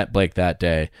she met Blake that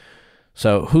day,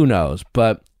 so who knows?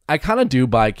 But I kind of do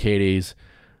buy Katie's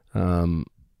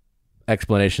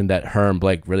explanation that her and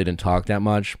Blake really didn't talk that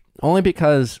much, only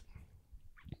because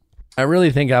I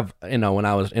really think when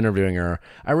I was interviewing her,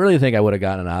 I really think I would have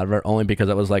gotten it out of her, only because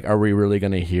I was like, are we really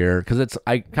going to hear? Because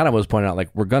I kind of was pointing out, like,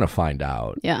 we're going to find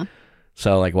out. Yeah.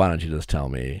 So, like, why don't you just tell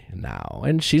me now?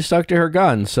 And she stuck to her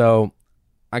gun. So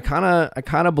I kind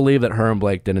of believe that her and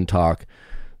Blake didn't talk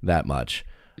that much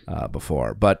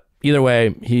before. But either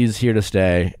way, he's here to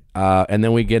stay. And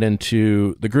then we get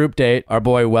into the group date. Our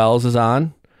boy Wells is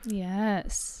on.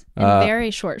 Yes. And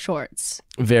very short shorts.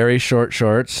 Very short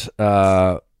shorts.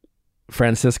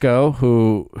 Francisco,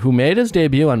 who made his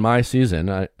debut on my season,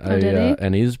 did he?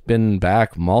 And he's been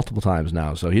back multiple times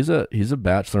now. So he's a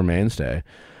Bachelor mainstay.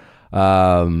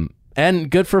 And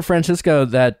good for Francisco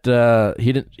that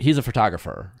he's a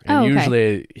photographer, and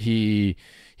usually he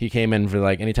came in for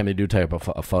like anytime they do type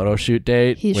of a photo shoot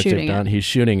date, he's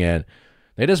shooting it.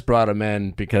 They just brought him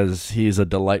in because he's a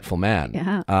delightful man.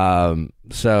 Yeah.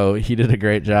 So he did a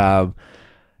great job.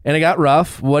 And it got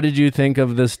rough. What did you think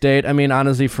of this date? I mean,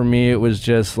 honestly, for me, it was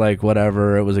just like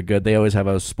whatever. It was they always have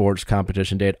a sports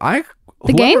competition date.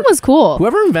 The game was cool.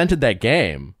 Whoever invented that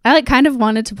game, I kind of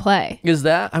wanted to play. Is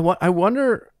that I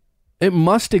wonder? It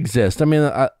must exist. I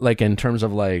mean, like in terms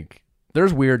of like,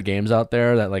 there's weird games out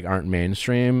there that like aren't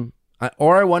mainstream.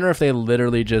 Or I wonder if they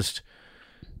literally just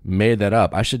made that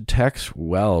up. I should text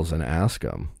Wells and ask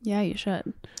him. Yeah, you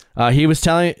should. He's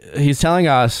telling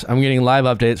us, I'm getting live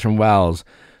updates from Wells,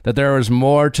 that there was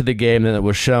more to the game than it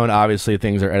was shown. Obviously,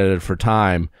 things are edited for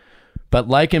time. But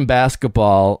like in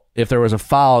basketball, if there was a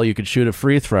foul, you could shoot a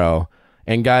free throw,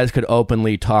 and guys could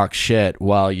openly talk shit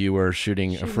while you were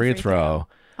shooting a free throw.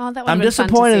 Oh, that would I'm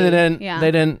disappointed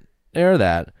they didn't air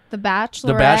that. The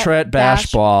Bachelorette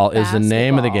Bash Ball is the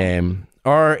name of the game.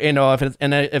 Or,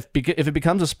 if it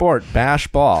becomes a sport, Bash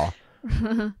Ball.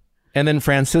 And then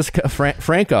Franco.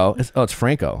 It's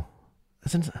Franco.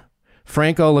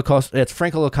 Franco Lacosta. It's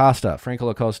Franco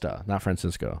Lacosta, not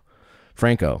Francisco.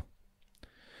 Franco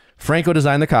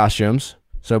designed the costumes,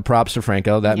 so props to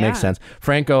Franco. That makes sense.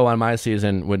 Franco on my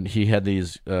season, when he had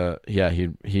these,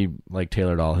 he like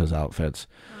tailored all his outfits.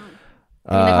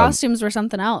 The costumes were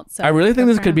something else. So I really think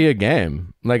this could be a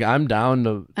game. Like, I'm down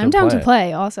to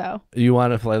play also. You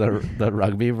want to play the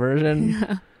rugby version?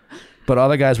 Yeah. but all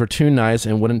the guys were too nice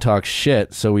and wouldn't talk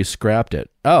shit, so we scrapped it.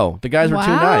 Oh, the guys were too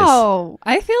nice. Wow.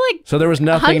 I feel like So there was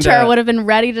nothing Hunter would have been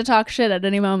ready to talk shit at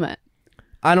any moment.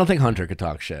 I don't think Hunter could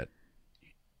talk shit.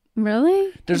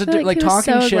 Really? There's I feel like he was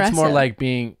talking so shit's more aggressive. like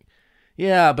being,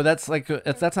 yeah, but that's like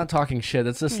that's not talking shit.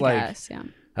 It's just like Yes, yeah.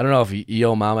 I don't know if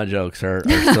yo mama jokes are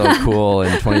still cool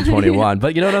in 2021,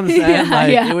 but you know what I'm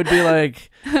saying? It would be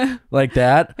like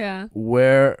that. Yeah.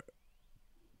 Where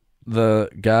the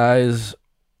guys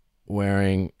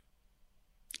wearing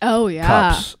Oh yeah.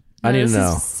 cups. I need to This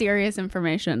know. is serious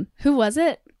information. Who was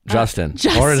it? Justin.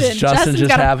 Justin. Or does Justin Justin's just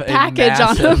got a have a package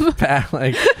on massive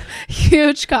him.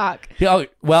 Huge cock.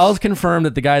 Wells confirmed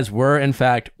that the guys were in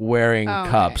fact wearing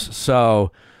cups. Okay.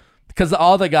 So because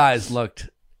all the guys looked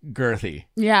girthy.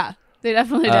 Yeah, they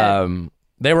definitely did.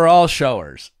 They were all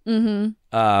showers. Mm-hmm.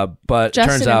 But Justin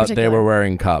turns in out they particular. were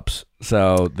wearing cups.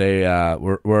 So they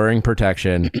were wearing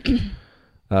protection.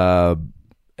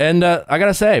 And I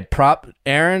gotta say, prop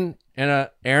Aaron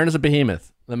Aaron is a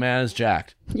behemoth. The man is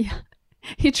jacked. Yeah,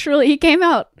 he came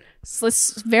out.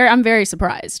 I'm very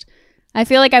surprised. I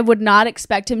feel like I would not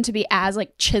expect him to be as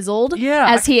like chiseled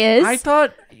as he is. I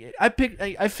thought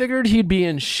I figured he'd be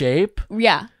in shape.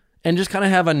 Yeah. And just kind of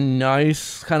have a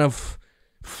nice kind of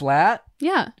flat.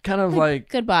 Yeah. Kind of like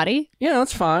good body. Yeah,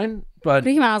 that's fine. But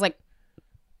he came out, I was like,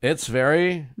 it's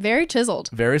very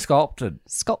chiseled. Very sculpted.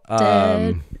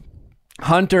 Sculpted.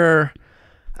 Hunter,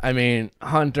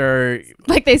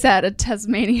 like they said, a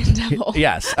Tasmanian devil.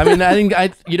 Yes. I mean, I think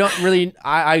you don't really,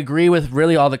 I agree with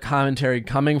really all the commentary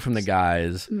coming from the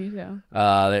guys. Me too.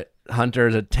 That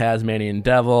Hunter's a Tasmanian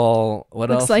devil. What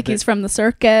else? Looks like he's from the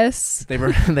circus.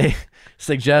 They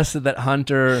suggested that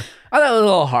Hunter, I thought it was a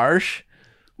little harsh.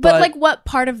 But like what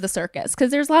part of the circus?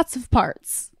 Because there's lots of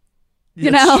parts.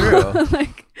 You That's know? true.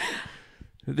 Like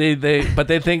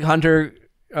they think Hunter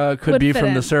could be fit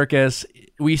from the in. circus.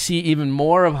 We see even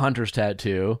more of Hunter's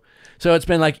tattoo. So it's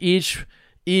been like each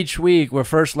week.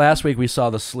 Last week we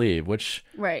saw the sleeve, which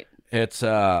right. It's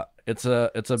a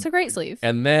great sleeve.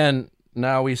 And then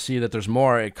now we see that there's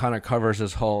more. It kind of covers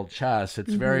his whole chest.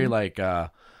 It's very like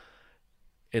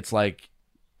it's like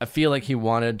I feel like he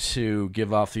wanted to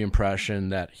give off the impression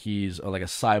that he's like a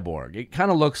cyborg. It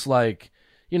kind of looks like,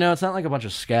 it's not like a bunch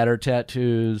of scattered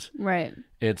tattoos. Right.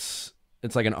 It's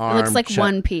like an arm. It looks like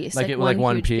one piece. Like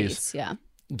one huge piece. Yeah.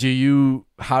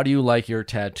 How do you like your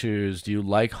tattoos? Do you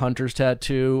like Hunter's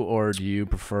tattoo or do you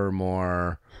prefer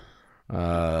more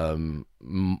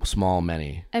small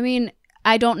many? I mean,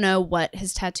 I don't know what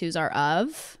his tattoos are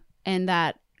of, and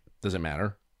that does it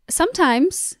matter?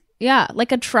 Sometimes, yeah,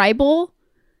 like a tribal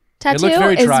tattoo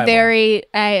very is tribal. very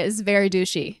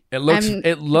douchey.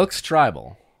 It looks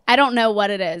tribal. I don't know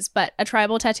what it is, but a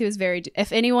tribal tattoo is very.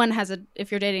 If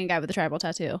you're dating a guy with a tribal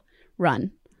tattoo,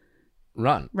 run.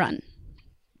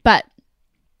 But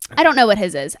I don't know what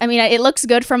his is. I mean, it looks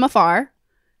good from afar.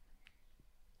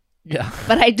 Yeah,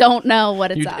 but I don't know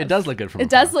what it's of. It does look good from. It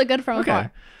does look good from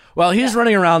afar. Well, he's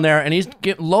running around there and he's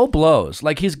getting low blows.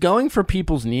 Like he's going for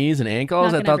people's knees and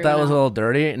ankles. I thought that was a little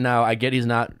dirty. Now I get he's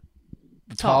not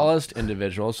the tallest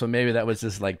individual, so maybe that was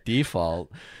just like default.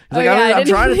 He's like, I'm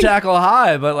trying to tackle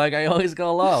high, but like I always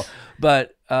go low.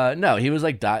 But no, he was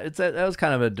like that was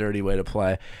kind of a dirty way to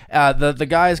play. The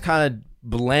guys kind of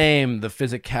blame the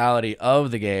physicality of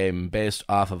the game based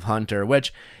off of Hunter,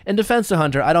 which in defense to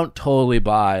Hunter, I don't totally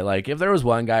buy. Like if there was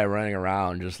one guy running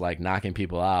around just like knocking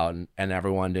people out and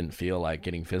everyone didn't feel like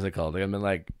getting physical, they'd been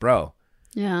like, bro,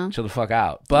 chill the fuck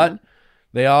out. But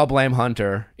they all blame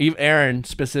Hunter. Even Aaron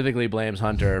specifically blames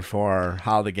Hunter for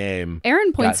how the game.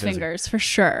 Aaron points fingers for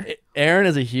sure. Aaron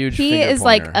is a huge. He is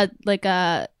pointer. like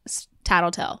a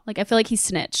tattletale. Like I feel like he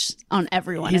snitched on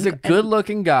everyone. He's a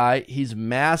good-looking guy. He's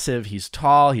massive. He's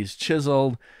tall. He's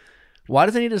chiseled. Why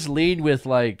doesn't he just lead with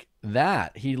like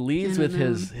that? He leads with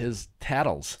his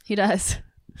tattles. He does.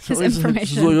 So his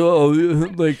information.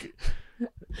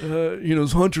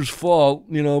 It's Hunter's fault.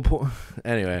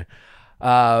 Anyway,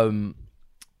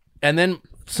 and then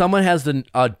someone has the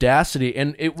audacity,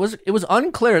 and it was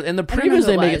unclear. In the previews,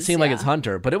 they make it seem like it's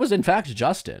Hunter, but it was in fact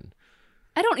Justin.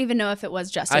 I don't even know if it was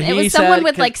Justin. He it was someone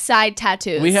with like side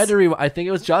tattoos. We had to I think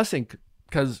it was Justin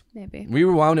because maybe we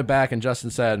rewound it back, and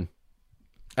Justin said,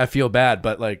 "I feel bad,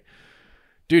 but like,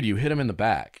 dude, you hit him in the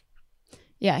back."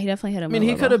 Yeah, he definitely hit him. I mean,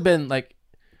 he could have been like,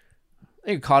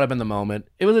 he caught up in the moment.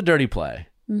 It was a dirty play.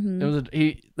 Mm-hmm. It was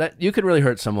you could really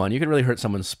hurt someone. You could really hurt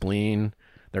someone's spleen.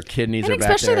 Their kidneys are back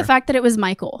there. Especially the fact that it was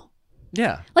Michael.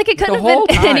 Yeah, like it couldn't have been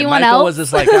time, anyone Michael else. Was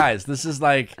just like, guys, this is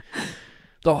like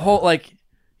the whole like,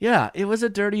 yeah, it was a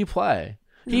dirty play.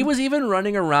 He was even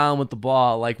running around with the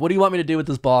ball. Like, what do you want me to do with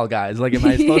this ball, guys? Like, am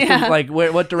I supposed to, like,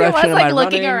 what direction am I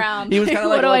looking running? around. He was kind of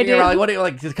like What do I looking do? around. Like, what do you,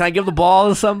 like, can I give the ball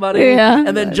to somebody? Yeah.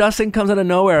 And then Justin comes out of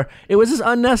nowhere. It was just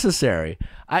unnecessary.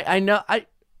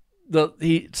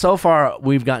 So far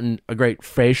we've gotten a great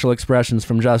facial expressions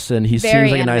from Justin. He Very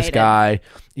seems like a nice animated. guy.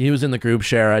 He was in the group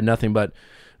share. I had nothing but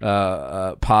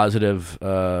positive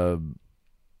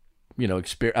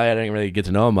experience. I didn't really get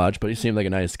to know him much, but he seemed like a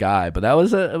nice guy. But it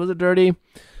was a dirty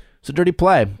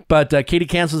play. But Katie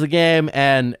cancels the game,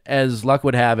 and as luck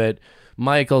would have it,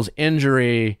 Michael's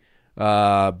injury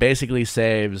basically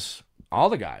saves all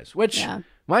the guys, which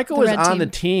Michael was on the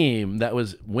team that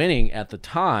was winning at the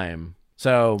time.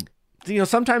 So,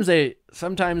 sometimes they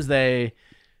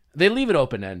leave it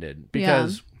open-ended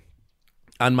because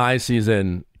on my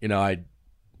season,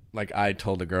 I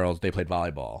told the girls they played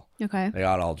volleyball. Okay. They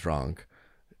got all drunk.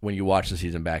 When you watch the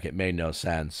season back, it made no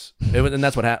sense. And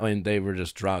that's what happened. They were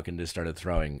just drunk and just started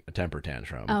throwing a temper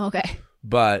tantrum. Oh, okay.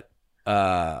 But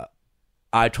I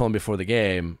told them before the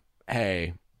game,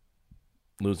 hey,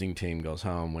 losing team goes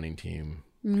home, winning team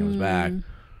comes back.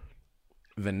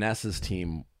 Vanessa's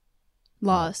team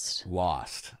lost.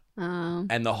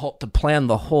 And the plan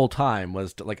the whole time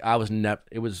was to,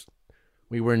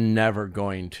 we were never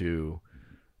going to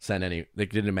send any,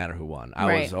 it didn't matter who won.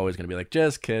 I was always going to be like,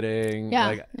 just kidding.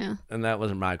 And that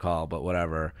wasn't my call, but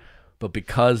whatever. But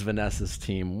because Vanessa's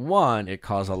team won, it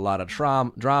caused a lot of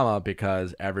drama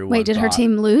because everyone Wait, did her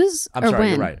team lose I'm or sorry, win?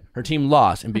 You're right. Her team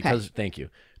lost. And thank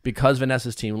you. Because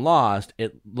Vanessa's team lost,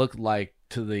 it looked like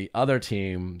to the other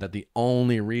team that the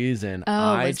only reason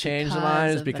I changed the line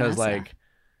is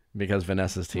because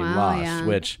Vanessa's team lost,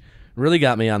 which really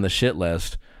got me on the shit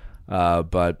list.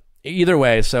 But either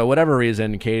way, so whatever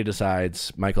reason, Katie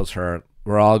decides Michael's hurt.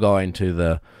 We're all going to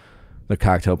the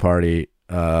cocktail party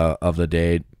of the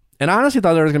date. And I honestly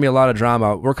thought there was going to be a lot of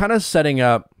drama. We're kind of setting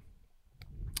up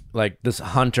like this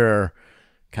Hunter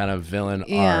kind of villain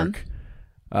arc.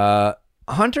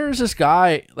 Hunter's this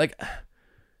guy,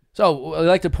 so I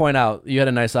like to point out, you had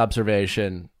a nice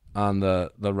observation on the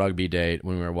rugby date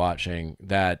when we were watching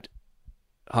that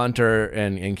Hunter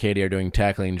and Katie are doing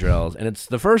tackling drills. And it's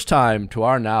the first time, to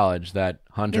our knowledge, that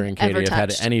Hunter and Katie have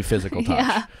had any physical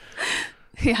touch.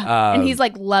 Yeah. And he's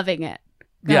like loving it.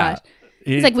 Gosh. Yeah.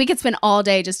 He's like, we could spend all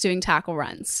day just doing tackle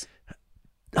runs.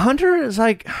 Hunter is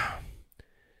like,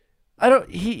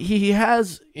 he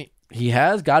has,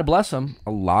 God bless him,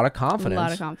 a lot of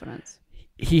confidence.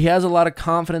 He has a lot of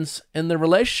confidence in the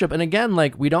relationship. And again,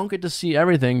 we don't get to see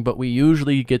everything, but we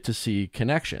usually get to see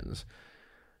connections.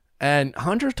 And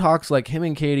Hunter talks like him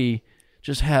and Katie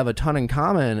just have a ton in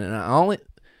common. And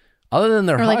other than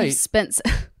their height,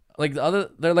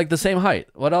 they're like the same height.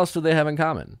 What else do they have in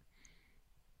common?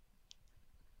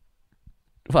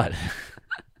 What?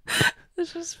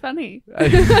 It's just funny.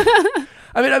 That's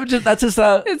just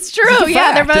it's true.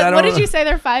 Yeah, they're both. What did you say?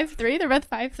 They're 5'3"? They're both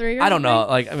 5'3". I don't know.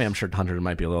 I'm sure Hunter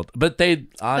might be a little, but they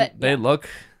look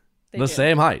the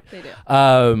same height. They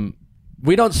do.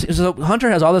 We don't. So Hunter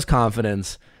has all this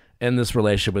confidence in this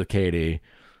relationship with Katie,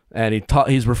 and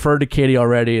he's referred to Katie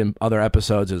already in other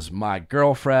episodes as my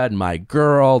girlfriend, my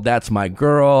girl. That's my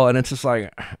girl, and it's just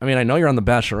like, I know you're on the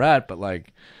Bachelorette, but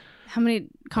how many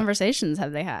conversations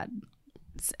have they had?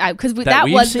 Because that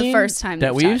was the first time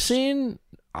that we've seen.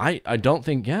 I don't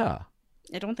think. Yeah,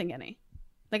 I don't think any.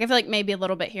 I feel like maybe a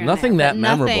little bit here. Nothing and there, that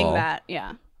memorable. Nothing that.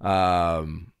 Yeah. I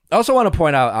also want to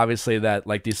point out, obviously, that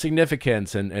the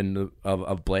significance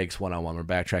of Blake's one-on-one. We're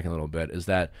backtracking a little bit. Is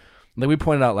that we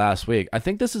pointed out last week? I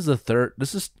think this is the third.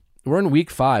 We're in week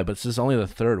 5, but this is only the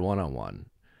third one-on-one.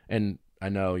 And I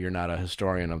know you're not a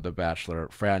historian of the Bachelor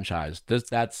franchise.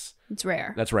 It's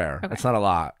rare. That's rare. Okay. That's not a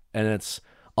lot, and it's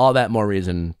all that more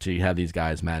reason to have these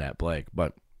guys mad at Blake.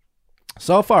 But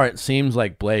so far, it seems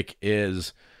like Blake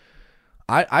is.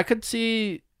 I could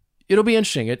see it'll be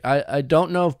interesting. I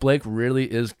don't know if Blake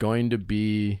really is going to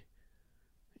be,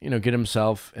 get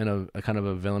himself in a kind of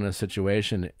a villainous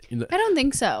situation. I don't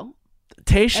think so.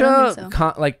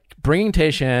 Tasha, bringing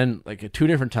Tasha in 2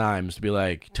 different times to be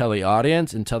tell the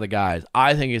audience and tell the guys,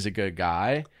 I think he's a good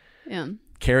guy. Yeah.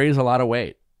 Carries a lot of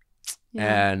weight.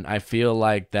 Yeah. And I feel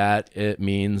like that it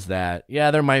means that,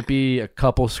 there might be a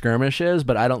couple skirmishes,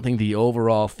 but I don't think the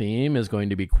overall theme is going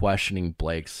to be questioning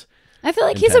Blake's I feel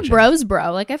like he's a bros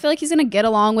bro. I feel like he's going to get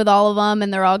along with all of them,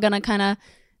 and they're all going to kind of,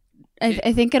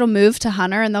 I think it'll move to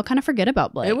Hunter, and they'll kind of forget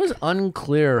about Blake. It was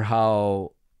unclear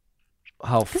how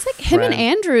because him and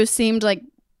Andrew seemed like,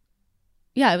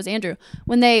 it was Andrew.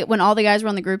 When all the guys were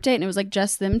on the group date, and it was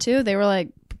just them two, they were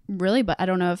really, but I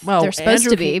don't know if they're supposed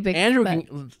to be.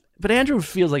 but Andrew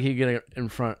feels like he could get in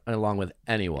front along with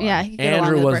anyone. Yeah, he could get along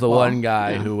Andrew with a was brick the wall. one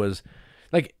guy who was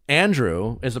like,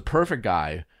 Andrew is the perfect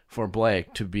guy for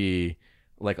Blake to be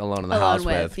like alone in the house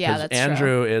with. Yeah, 'Cause that's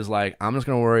Andrew is like, I'm just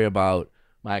gonna worry about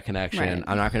my connection. Right.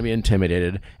 I'm not gonna be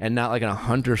intimidated, and not like in a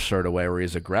Hunter sort of way where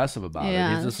he's aggressive about it.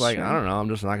 Yeah, He's just that's like, true. I don't know, I'm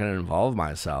just not gonna involve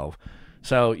myself.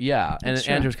 So yeah, and That's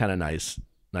true. Andrew's kind of nice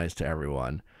to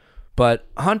everyone. But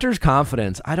Hunter's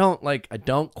confidence, I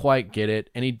don't quite get it,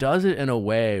 and he does it in a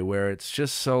way where it's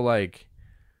just so like,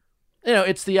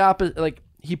 it's the opposite. Like,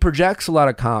 he projects a lot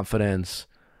of confidence.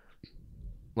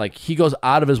 Like, he goes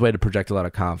out of his way to project a lot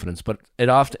of confidence, but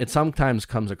it sometimes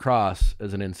comes across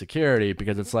as an insecurity,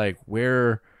 because it's like,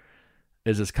 where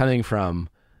is this coming from?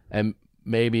 And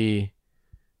maybe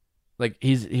like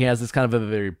he has this kind of a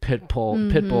very pit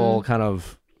bull kind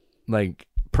of like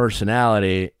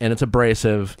personality, and it's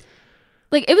abrasive.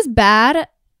 Like, it was bad.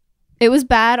 It was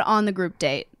bad on the group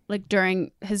date. Like,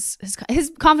 during his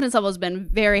confidence level has been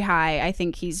very high. I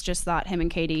think he's just thought him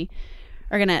and Katie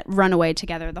are going to run away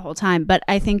together the whole time. But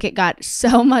I think it got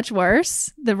so much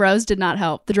worse. The rose did not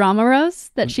help. The drama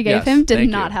rose that she gave him did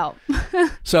not help.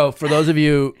 So for those of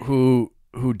you who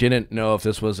didn't know if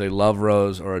this was a love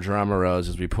rose or a drama rose,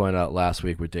 as we pointed out last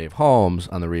week with Dave Holmes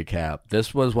on the recap,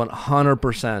 this was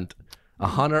 100% a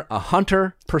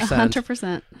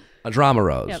 100% a drama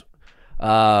rose. Yep.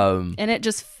 And it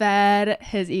just fed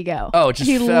his ego. Oh, it just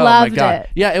he fell. loved Oh my God. it.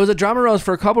 Yeah, it was a drama rose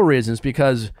for a couple reasons,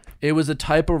 because it was a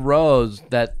type of rose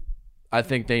that I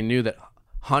think they knew that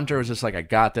Hunter was just like, I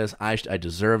got this. I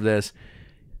deserve this.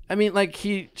 I mean, like,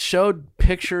 he showed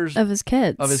pictures Of his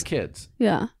kids.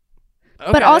 Yeah.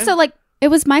 Okay. But also, like, it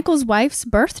was Michael's wife's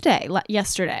birthday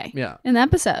yesterday. Yeah. In the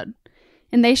episode.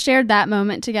 And they shared that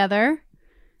moment together.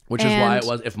 Which is why it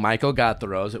was, if Michael got the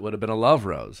rose, it would have been a love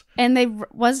rose. And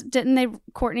didn't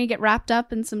Courtney get wrapped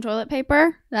up in some toilet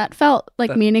paper? That felt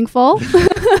like meaningful.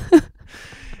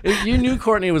 You knew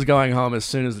Courtney was going home as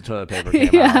soon as the toilet paper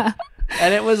came out.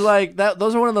 And it was like that.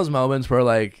 Those are one of those moments where,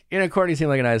 like, Courtney seemed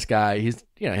like a nice guy. He's,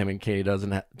 him and Katie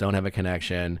don't have a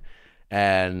connection,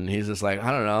 and he's just like,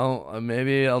 I don't know,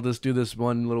 maybe I'll just do this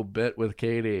one little bit with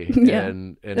Katie. Yeah,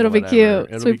 and it'll be whatever.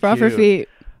 cute. Sweep her off her feet.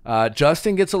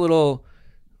 Justin gets a little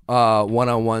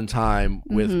one-on-one time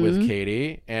with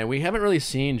Katie, and we haven't really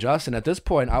seen Justin at this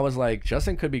point. I was like,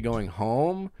 Justin could be going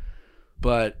home.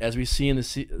 But as we see in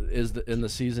the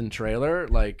season trailer,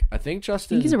 like, I think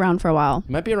Justin, he's around for a while.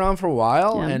 He might be around for a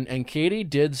while. Yeah. And Katie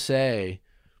did say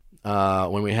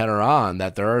when we had her on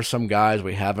that there are some guys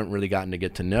we haven't really gotten to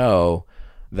get to know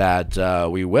that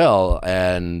we will,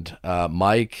 and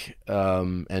Mike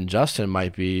and Justin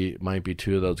might be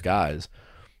two of those guys.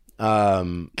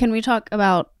 Can we talk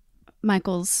about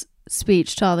Michael's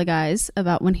speech to all the guys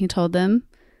about when he told them?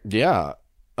 Yeah.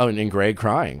 Oh, and Greg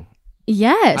crying.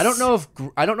 Yes. I don't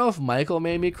know if Michael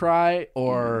made me cry,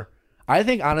 or I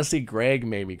think honestly Greg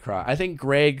made me cry. I think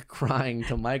Greg crying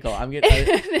to Michael. I'm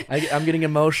getting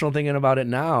emotional thinking about it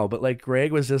now. But like,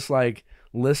 Greg was just like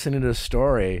listening to the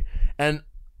story, and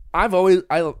I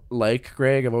like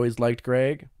Greg. I've always liked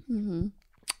Greg,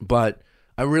 but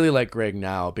I really like Greg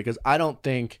now, because I don't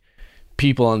think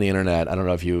people on the internet, I don't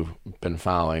know if you've been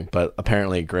following, but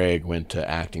apparently Greg went to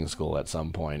acting school at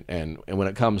some point, and when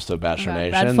it comes to Bachelor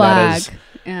Nation,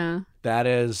 that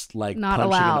is like not punching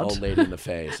allowed. an old lady in the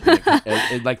face.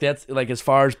 Like, that's like, as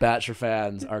far as Bachelor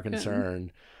fans are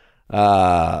concerned,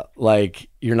 like,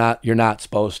 you're not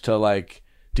supposed to like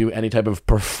do any type of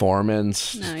performance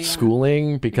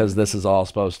schooling, because this is all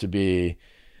supposed to be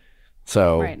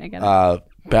so. Right, I get it.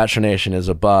 Bachelor Nation is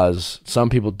a buzz.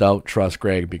 Some people don't trust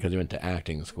Greg because he went to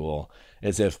acting school,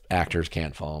 as if actors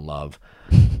can't fall in love.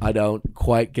 I don't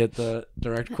quite get the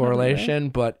direct correlation,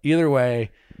 but either way,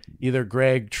 either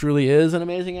Greg truly is an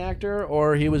amazing actor,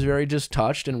 or he was very just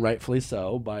touched, and rightfully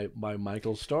so, by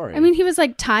Michael's story. I mean, he was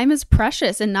like, time is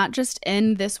precious, and not just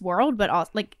in this world, but also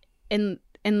like in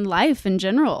life in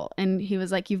general. And he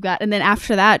was like, and then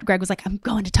after that, Greg was like, I'm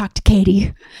going to talk to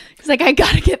Katie. He's like, I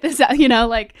gotta get this out,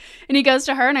 like, and he goes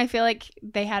to her, and I feel like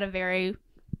they had a very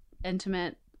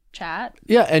intimate chat.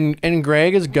 Yeah, and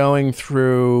Greg is going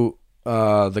through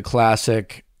the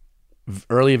classic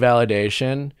early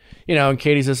validation, and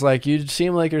Katie's just like, you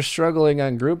seem like you're struggling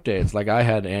on group dates. Like, I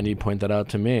had Andy point that out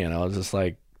to me, and I was just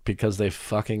like, because they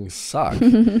fucking suck.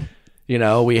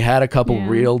 We had a couple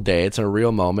real dates and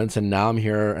real moments, and now I'm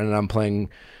here and I'm playing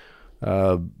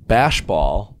bash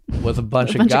ball with a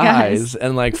bunch of guys,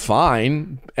 and like,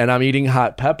 fine, and I'm eating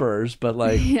hot peppers, but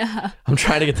like, I'm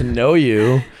trying to get to know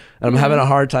you, and I'm having a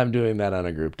hard time doing that on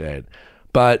a group date.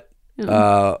 But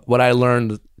what I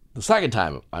learned the second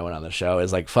time I went on the show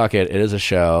is like, fuck it is a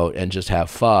show, and just have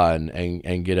fun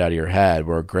and get out of your head.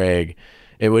 Where Greg,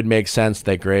 it would make sense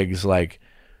that Greg's like,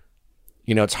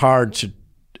 it's hard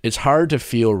to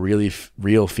feel really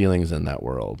real feelings in that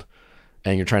world,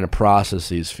 and you're trying to process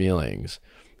these feelings,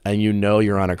 and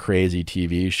you're on a crazy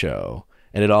TV show,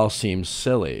 and it all seems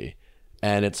silly,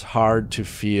 and it's hard to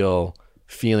feel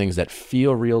feelings that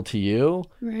feel real to you,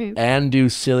 right, and do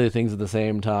silly things at the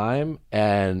same time,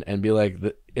 and be like,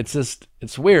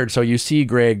 it's weird. So you see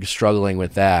Greg struggling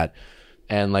with that,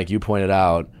 and like you pointed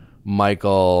out,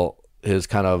 Michael, his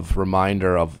kind of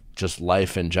reminder of just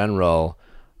life in general,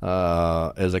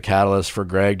 is a catalyst for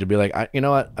Greg to be like, you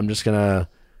know what, I'm just gonna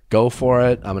go for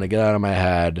it. I'm gonna get out of my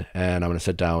head, and I'm gonna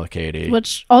sit down with Katie.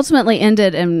 Which ultimately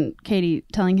ended in Katie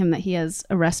telling him that he has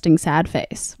a resting sad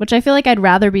face, which I feel like I'd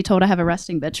rather be told I have a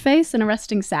resting bitch face than a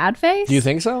resting sad face. Do you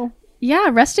think so? Yeah,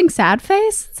 resting sad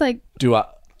face. It's like, do I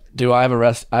have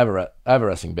I have a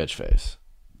resting bitch face?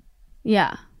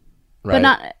 Yeah, right? But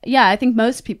not. Yeah, I think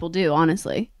most people do,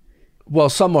 honestly. Well,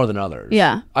 some more than others.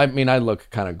 Yeah. I mean, I look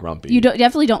kind of grumpy. You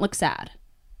definitely don't look sad.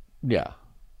 Yeah.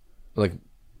 I like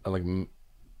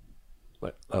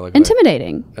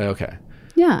intimidating. Okay.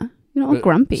 Yeah. You don't look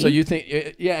grumpy. So you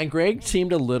think, yeah, and Greg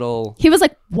seemed a little... He was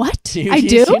like, what? He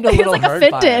do? Seemed a he was little like hurt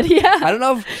by offended. it. Yeah. I don't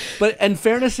know but in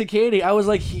fairness to Katie, I was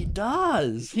like, he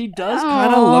does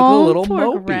kind of look a little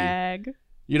poor mopey. Greg.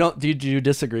 You don't, do you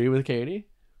disagree with Katie?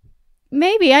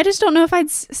 Maybe. I just don't know if I'd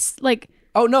like...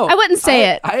 Oh, no. I wouldn't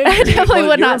say it. I definitely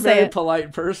would not say it. You're a very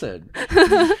polite person.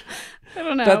 I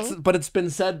don't know. But it's been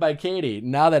said by Katie.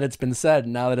 Now that it's been said,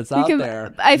 now that it's out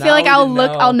there, I feel like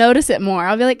I'll notice it more.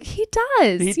 I'll be like, he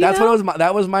does.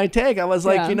 That was my take. I was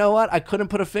like, Yeah. you know what? I couldn't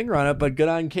put a finger on it, but good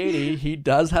on Katie. He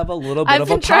does have a little bit I've of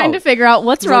a been trying to pout. figure out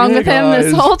what's He's wrong like, with "Hey, him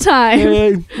this guys. whole time.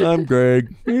 Hey, I'm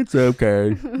Greg. It's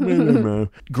okay.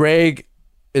 Greg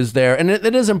is there, and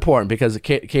it is important because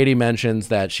Katie mentions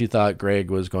that she thought Greg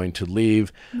was going to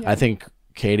leave. Yeah. I think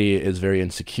Katie is very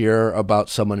insecure about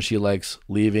someone she likes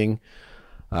leaving.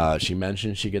 She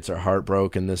mentioned she gets her heart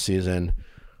broken this season.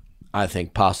 I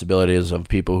think possibilities of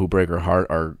people who break her heart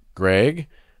are Greg.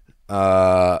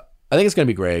 I think it's going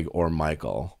to be Greg or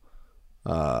Michael.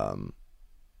 You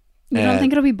don't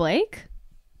think it'll be Blake?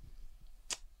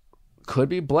 Could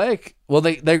be Blake. Well,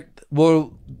 the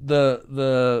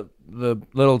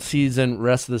little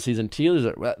rest of the season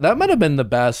teasers, that might have been the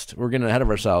best. We're getting ahead of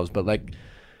ourselves, but like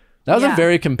that was a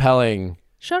very compelling.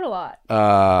 Showed a lot.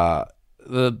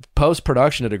 The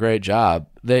post-production did a great job.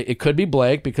 It could be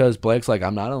Blake because Blake's like,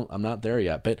 I'm not there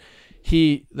yet, but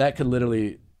that could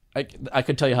literally, I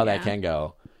could tell you how that can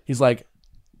go. He's like,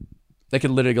 they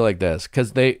could literally go like this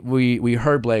because we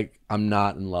heard Blake, I'm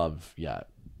not in love yet,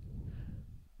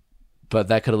 but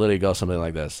that could literally go something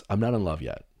like this: I'm not in love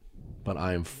yet, but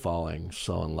I am falling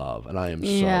so in love, and I am so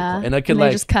close. And it could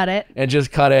just cut it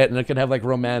and it could have like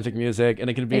romantic music, and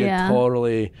it could be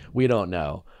totally, we don't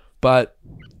know, but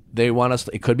they want us.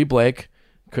 It could be Blake,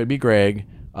 could be Greg.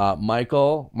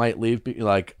 Michael might leave.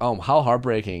 Like, how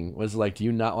heartbreaking was like? Do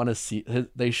you not want to see?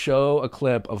 They show a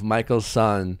clip of Michael's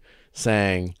son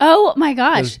saying, "Oh my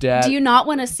gosh, dad, do you not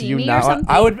want to see me?" Or something?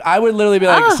 I would literally be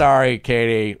like, "Sorry,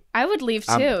 Katie, I would leave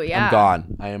too. I'm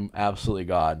gone. I am absolutely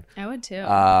gone." I would too.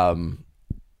 I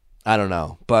don't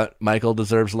know, but Michael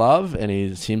deserves love, and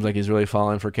he seems like he's really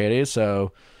falling for Katie.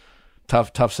 So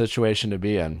tough situation to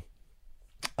be in.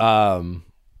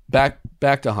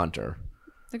 Back to Hunter.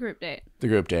 The group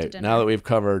date. Now that we've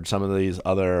covered some of these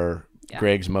other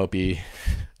Greg's mopey,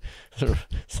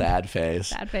 sad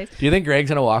face. Do you think Greg's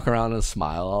gonna walk around and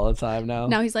smile all the time now?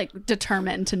 Now he's like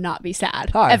determined to not be sad.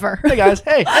 Hi. Ever. Hey guys.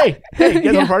 Hey. You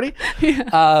guys want a party?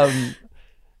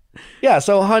 Yeah.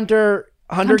 So Hunter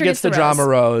gets the drama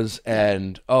rose,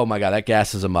 and oh my god, that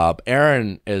gasses him up.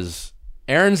 Aaron's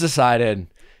decided,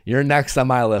 you're next on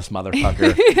my list,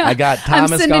 motherfucker. I got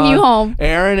Thomas. I'm sending you home.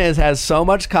 Aaron has so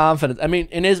much confidence. I mean,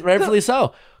 and is rightfully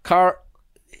so. Carl.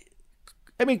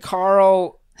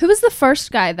 Who was the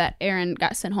first guy that Aaron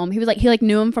got sent home? He was like, he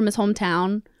knew him from his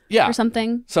hometown. Yeah. Or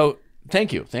something. So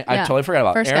thank you. I totally forgot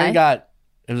about first Aaron. Guy.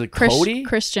 It was Cody,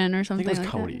 Christian or something. I think it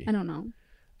was like Cody. That. I don't know.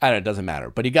 It doesn't matter.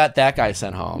 But he got that guy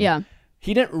sent home. Yeah.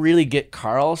 He didn't really get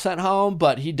Carl sent home,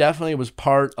 but he definitely was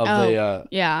part of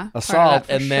the assault.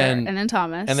 And then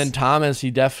Thomas. And then Thomas,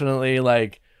 he definitely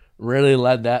really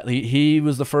led that. He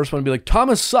was the first one to be like,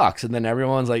 Thomas sucks. And then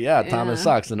everyone's like, yeah, Thomas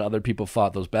sucks. And other people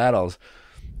fought those battles.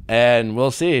 And we'll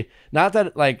see. Not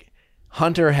that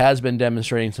Hunter has been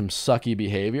demonstrating some sucky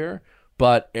behavior,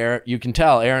 but Aaron, you can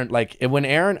tell Aaron, when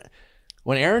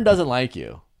Aaron doesn't like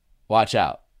you, watch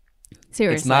out.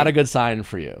 Seriously. It's not a good sign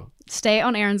for you. Stay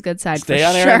on Aaron's good side.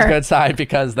 Aaron's good side,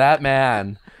 because that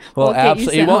man Well, get you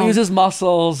absolutely. He sent won't home. use his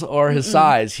muscles or his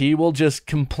size. He will just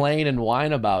complain and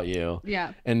whine about you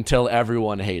Yeah. until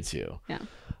everyone hates you.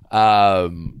 Yeah.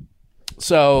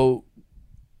 So,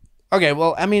 okay,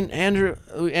 well, I mean, Andrew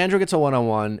gets a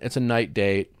one-on-one. It's a night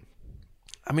date.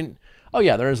 I mean, oh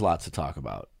yeah, there is lots to talk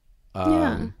about.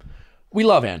 Yeah. We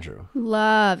love Andrew.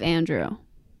 Love Andrew.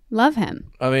 Love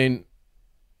him. I mean,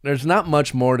 there's not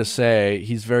much more to say.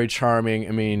 He's very charming.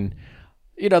 I mean,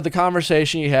 you know, the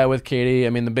conversation you had with Katie. I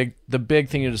mean, the big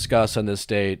thing to discuss on this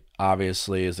date,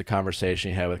 obviously, is the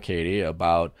conversation you had with Katie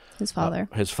about His father.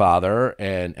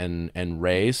 And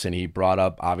race. And he brought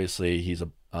up, obviously, he's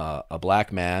a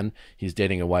black man. He's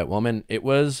dating a white woman. It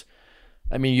was,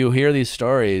 I mean, you hear these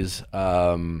stories.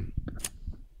 I mean,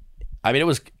 it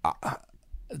was.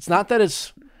 It's not that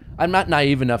it's. I'm not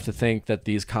naive enough to think that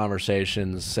these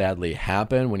conversations sadly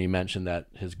happen. When he mentioned that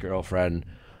his girlfriend,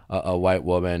 a white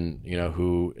woman, you know,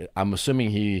 who I'm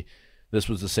assuming this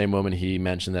was the same woman he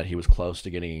mentioned that he was close to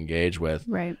getting engaged with.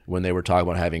 Right. When they were talking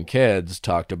about having kids,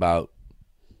 talked about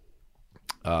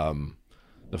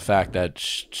the fact that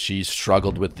she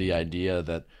struggled with the idea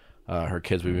that her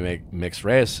kids would be mixed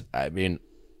race. I mean,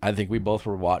 I think we both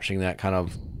were watching that kind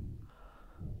of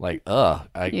like,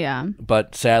 yeah.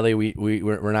 But sadly,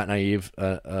 we're not naive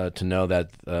to know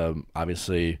that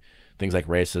obviously things like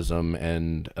racism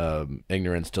and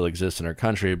ignorance still exist in our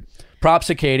country. Props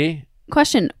to Katie.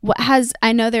 Question: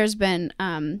 I know there's been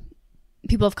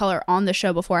people of color on the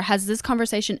show before. Has this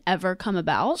conversation ever come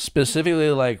about?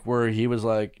 Specifically, like where he was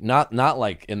like, not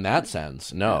like in that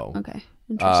sense. No. Okay.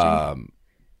 Interesting.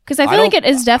 Because I feel like it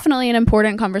is definitely an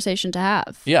important conversation to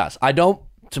have. Yes, I don't.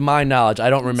 To my knowledge, I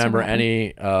don't remember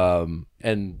any.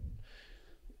 And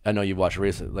I know you've watched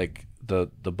recently. Like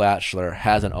the Bachelor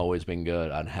hasn't always been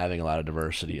good on having a lot of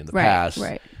diversity in the past.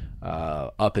 Right.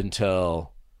 Up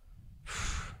until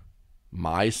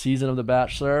my season of The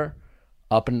Bachelor,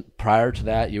 prior to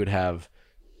that, you would have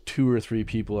 2 or 3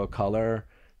 people of color.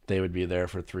 They would be there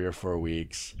for 3 or 4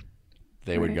 weeks.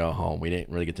 They would go home. We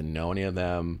didn't really get to know any of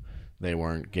them. They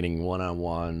weren't getting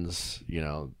one-on-ones, you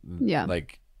know. Yeah.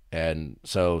 And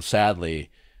so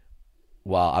sadly,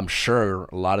 while I'm sure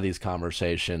a lot of these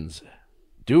conversations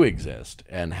do exist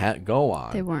and go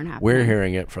on, they weren't happening. We're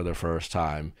hearing it for the first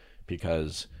time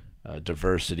because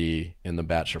diversity in the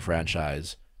Bachelor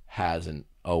franchise hasn't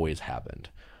always happened.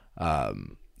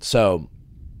 But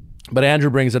Andrew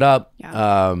brings it up.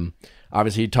 Yeah.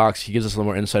 Obviously, he gives us a little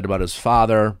more insight about his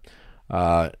father.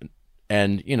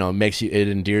 And, you know, it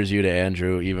endears you to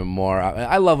Andrew even more.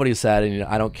 I love what he said, and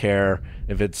I don't care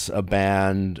if it's a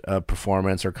band, a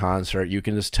performance, or concert. You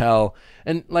can just tell,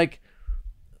 and like,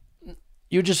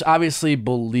 you just obviously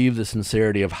believe the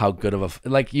sincerity of how good of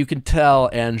you can tell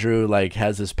Andrew like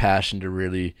has this passion to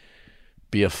really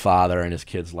be a father in his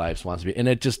kids' lives, wants to be, and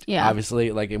it just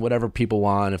obviously like whatever people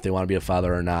want, if they want to be a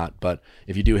father or not. But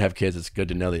if you do have kids, it's good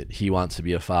to know that he wants to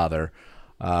be a father.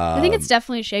 I think it's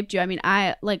definitely shaped you. I mean,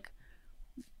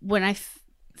 when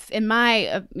in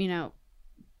my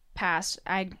past,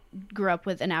 I grew up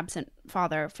with an absent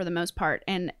father for the most part,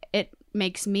 and it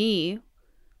makes me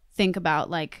think about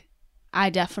like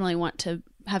I definitely want to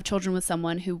have children with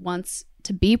someone who wants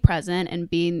to be present and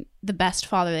being the best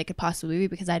father they could possibly be,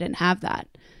 because I didn't have that.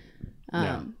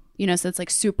 So it's like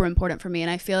super important for me,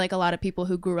 and I feel like a lot of people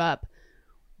who grew up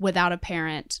without a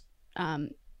parent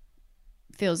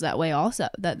feels that way also,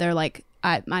 that they're like,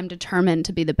 I'm determined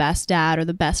to be the best dad or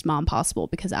the best mom possible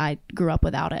because I grew up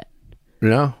without it.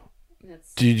 Yeah.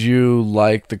 Did you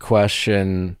like the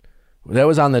question that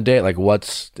was on the date? Like,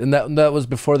 and that was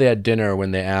before they had dinner when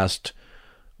they asked,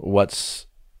 what's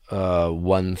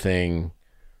one thing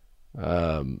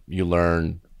you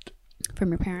learned from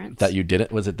your parents that you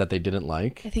didn't? Was it that they didn't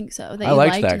like? I think so. I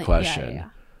liked that question.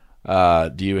 Yeah.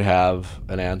 Do you have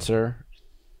an answer?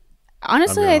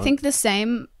 Honestly, I think the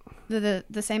same. The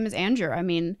same as Andrew. I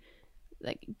mean,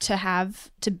 like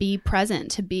to be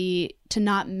present, to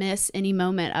not miss any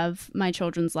moment of my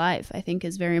children's life, I think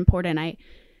is very important.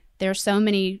 There are so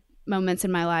many moments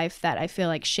in my life that I feel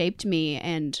like shaped me,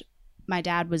 and my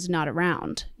dad was not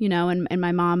around, and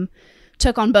my mom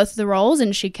took on both of the roles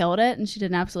and she killed it and she did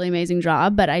an absolutely amazing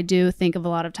job. But I do think of a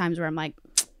lot of times where I'm like,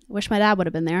 I wish my dad would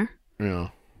have been there. Yeah.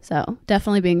 So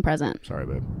definitely being present. Sorry,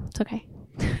 babe. It's okay.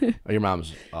 Your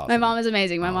mom's awesome. My mom is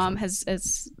amazing. My mom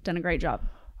has done a great job.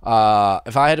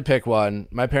 If I had to pick one,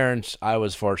 I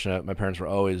was fortunate. My parents were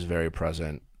always very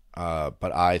present.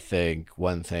 But I think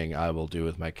one thing I will do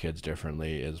with my kids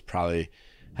differently is probably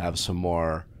have some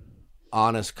more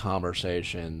honest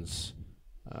conversations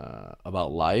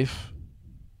about life.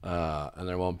 And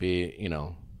there won't be,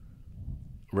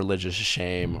 religious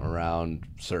shame around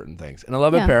certain things. And I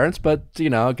love my Yeah. parents, but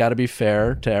got to be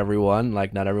fair to everyone.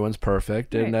 Like, not everyone's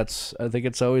perfect, and Right. I think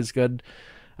it's always good.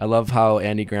 I love how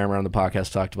Andy Grammer on the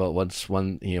podcast talked about what's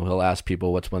one, he'll ask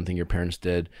people what's one thing your parents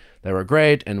did that were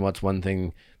great, and what's one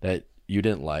thing that you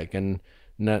didn't like, and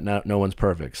no one's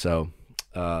perfect. So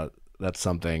that's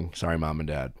something. Sorry, mom and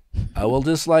dad. I will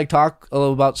just talk a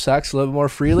little about sex a little more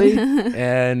freely,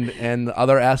 and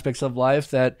other aspects of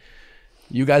life that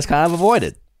you guys kind of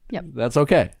avoided. Yep. That's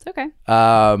okay. It's okay.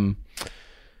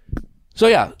 So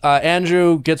yeah,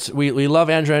 Andrew we love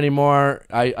Andrew anymore.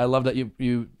 I love that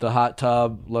you the hot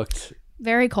tub looked.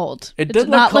 Very cold. It did did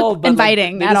not look cold, look but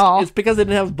inviting at all. It's because it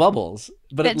didn't have bubbles,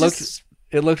 but it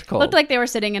looked cold. Looked like they were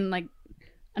sitting in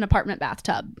an apartment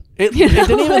bathtub. It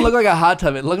didn't even look like a hot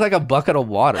tub. It looked like a bucket of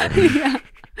water.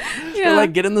 Yeah. They're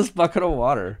get in this bucket of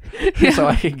water so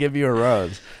I can give you a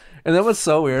rose. And then what's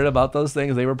so weird about those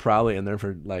things, they were probably in there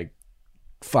for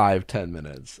 5-10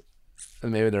 minutes.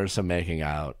 And maybe there was some making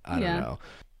out. I don't know.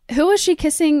 Who was she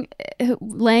kissing,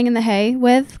 laying in the hay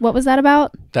with? What was that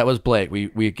about? That was Blake.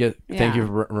 We get. Thank you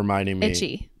for reminding me.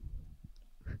 Itchy.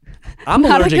 I'm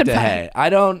Not a allergic good to vibe. hay. I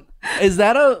don't. Is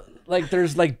that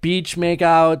there's beach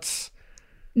makeouts?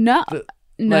 No.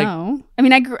 No. I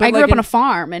mean, I grew up on a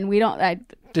farm, and we don't.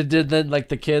 Did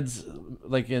the kids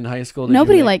in high school? Did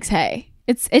Nobody likes hay.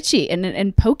 It's itchy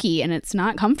and pokey, and it's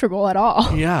not comfortable at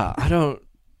all. Yeah, I don't.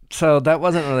 So that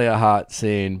wasn't really a hot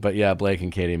scene, but yeah, Blake and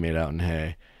Katie made out in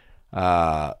hay.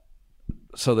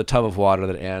 So the tub of water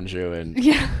that Andrew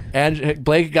and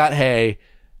Blake got hay.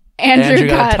 Andrew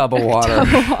got a tub of water.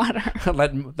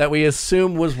 That we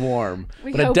assume was warm,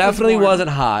 but it definitely wasn't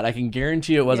hot. I can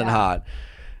guarantee you it wasn't hot,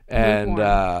 and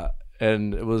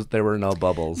there were no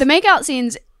bubbles. The makeout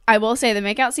scenes, I will say, the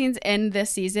makeout scenes in this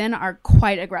season are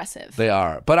quite aggressive. They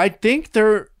are, but I think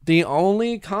the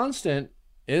only constant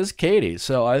is Katie.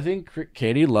 So I think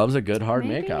Katie loves a good hard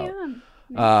makeout.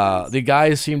 Yeah. The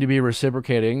guys seem to be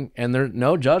reciprocating, and there's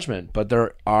no judgment, but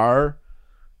there's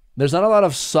not a lot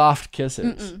of soft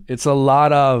kisses. It's a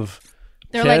lot of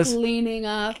They're kiss. leaning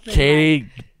up. And Katie,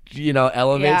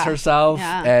 elevates herself,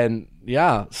 Yeah. and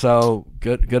so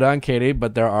good on Katie.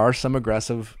 But there are some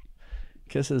aggressive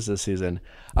kisses this season.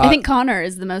 I think Connor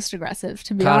is the most aggressive,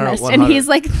 to be Connor, honest, 100. and he's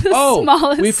the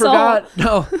smallest. We soul. forgot.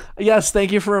 No, yes,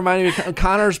 thank you for reminding me.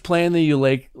 Connor's playing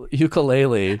the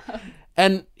ukulele,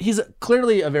 and he's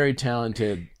clearly a very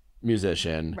talented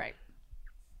musician. Right.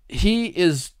 He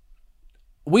is.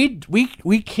 We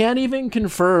can't even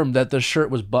confirm that the shirt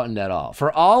was buttoned at all.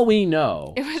 For all we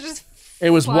know, It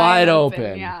was wide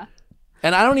open. Yeah.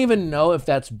 And I don't even know if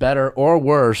that's better or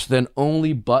worse than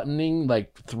only buttoning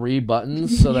 3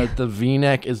 buttons so that the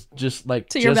V-neck is just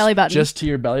your belly button. Just to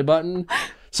your belly button.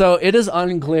 So it is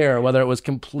unclear whether it was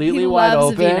completely He wide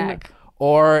loves a open V-neck.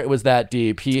 or it was that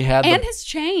deep. He had His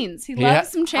chains. He loves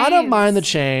some chains. I don't mind the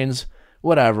chains,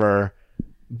 whatever,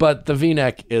 but the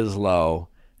V-neck is low.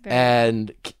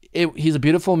 And he's a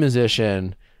beautiful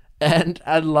musician. And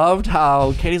I loved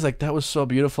how Katie's that was so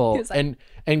beautiful.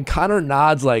 And Connor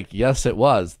nods yes, it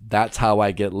was. That's how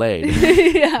I get laid.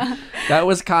 Yeah. That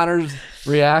was Connor's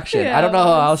reaction. Yeah, I don't know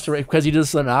how else to because he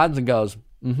just nods and goes,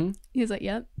 mm-hmm. He was like,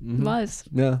 yep, it was.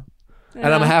 Yeah.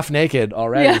 And I'm half naked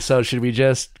already. Yeah. So should we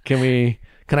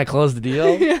can I close the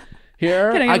deal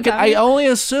here? Can I only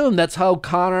assume that's how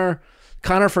Connor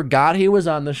forgot he was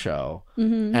on the show.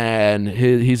 Mm-hmm. And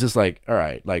he's just all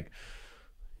right,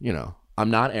 I'm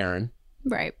not Aaron.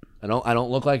 Right. I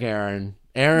don't look like Aaron.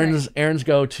 Aaron's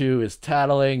go-to is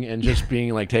tattling and just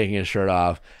being taking his shirt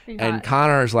off. And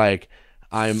Connor's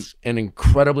I'm an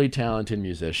incredibly talented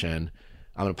musician.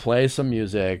 I'm going to play some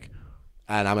music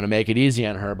and I'm going to make it easy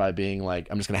on her by being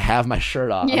I'm just going to have my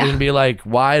shirt off. Yeah. I'm going to be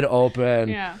wide open.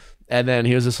 Yeah. And then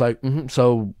he was just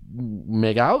so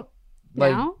make out?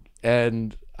 Now?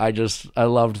 And I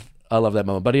love that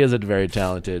moment. But he is a very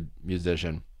talented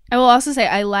musician. I will also say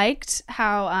I liked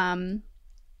how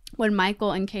when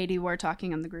Michael and Katie were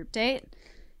talking on the group date,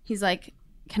 he's like,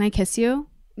 "Can I kiss you?"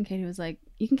 And Katie was like,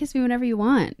 "You can kiss me whenever you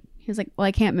want." He was like, "Well,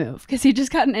 I can't move because he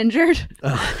just gotten injured."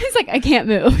 He's like, "I can't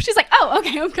move." She's like, "Oh,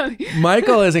 okay, I'm coming."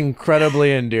 Michael is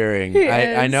incredibly endearing.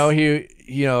 I is.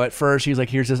 know at first he's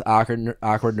here's this awkward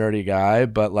nerdy guy,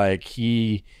 but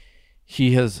he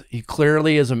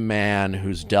clearly is a man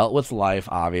who's dealt with life,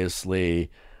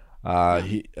 obviously.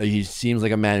 He seems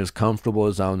like a man who's comfortable in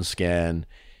his own skin.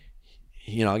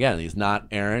 Again, he's not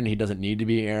Aaron. He doesn't need to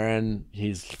be Aaron.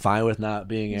 He's fine with not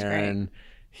being Aaron.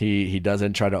 He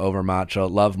doesn't try to over macho.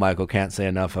 Love Michael. Can't say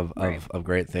enough of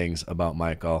great things about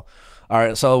Michael. All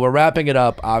right, so we're wrapping it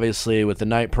up, obviously, with the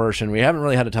night person. We haven't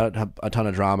really had a ton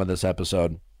of drama this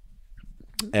episode.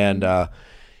 And,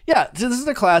 Yeah, so this is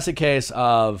a classic case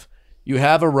of you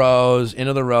have a rose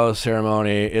into the rose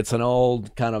ceremony. It's an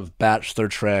old kind of bachelor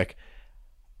trick.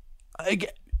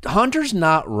 Hunter's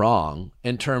not wrong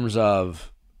in terms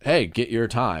of, hey, get your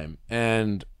time.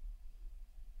 And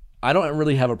I don't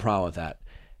really have a problem with that.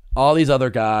 All these other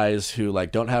guys who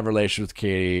like don't have relations with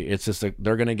Katie, it's just like,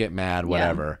 they're going to get mad,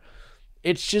 whatever.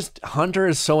 Yeah. It's just Hunter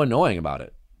is so annoying about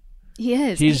it. He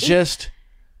is. He's just...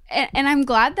 And I'm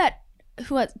glad that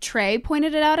Trey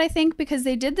pointed it out, I think, because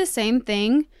they did the same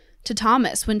thing to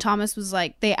Thomas when Thomas was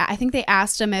like, I think they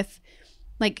asked him if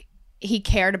like he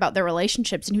cared about their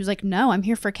relationships, and he was like, no, I'm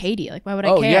here for Katie. Like, why would I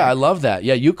care? Oh yeah, I love that.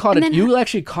 Yeah, you caught it. You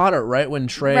actually caught it right when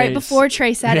Trey, right before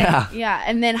Trey said it. Yeah,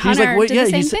 and then Hunter did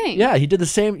the same thing. Yeah, he did the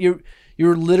same.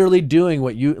 You're literally doing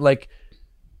what you like.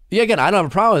 Yeah, again, I don't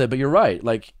have a problem with it, but you're right.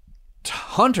 Like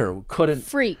Hunter couldn't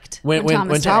freaked when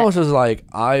Thomas was like,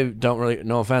 I don't really,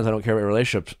 no offense, I don't care about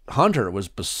relationships. Hunter was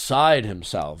beside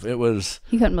himself. It was,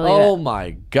 he couldn't believe it. Oh my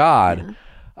God.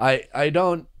 Yeah. I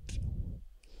don't,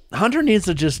 Hunter needs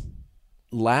to just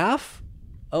laugh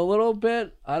a little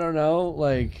bit. I don't know.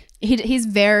 Like he's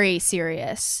very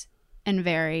serious and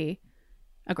very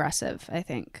aggressive, I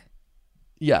think.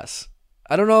 Yes.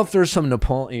 I don't know if there's some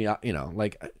Napoleon, you know,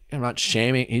 like I'm not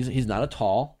shaming. He's not a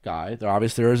tall guy.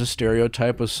 There is a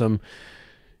stereotype with some,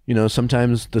 you know,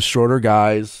 sometimes the shorter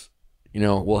guys, you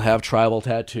know, will have tribal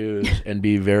tattoos and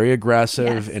be very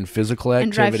aggressive in physical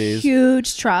activities. And drive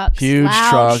huge trucks.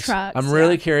 Loud trucks. I'm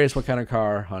really curious what kind of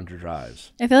car Hunter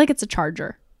drives. I feel like it's a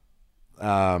Charger. It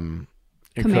Camaro.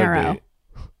 Could be.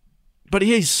 But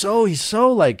he's so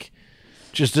like,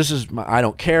 just I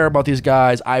don't care about these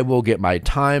guys. I will get my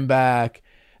time back.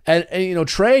 And you know,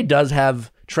 Trey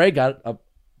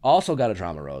also got a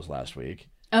drama rose last week.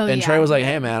 Oh, and Trey was like,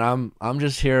 hey man, I'm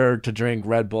just here to drink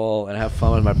Red Bull and have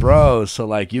fun with my bros. So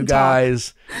like you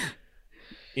guys,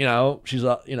 you know, she's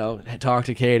you know, talk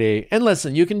to Katie. And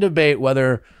listen, you can debate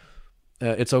whether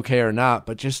it's okay or not,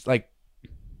 but just like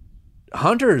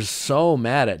Hunter's so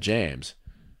mad at James.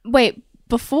 Wait,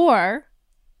 before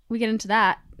we get into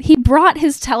that, he brought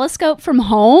his telescope from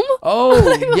home? Oh,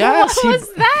 yes. What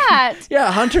was that?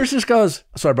 Yeah, Hunter just goes,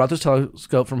 so I brought this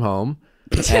telescope from home.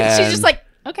 She's just like,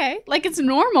 okay, like it's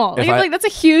normal. Like that's a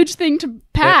huge thing to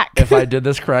pack. If I did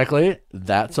this correctly,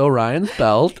 that's Orion's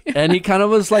belt. And he kind of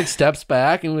was like, steps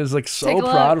back and was like so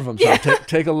proud of himself. Yeah.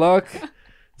 Take a look.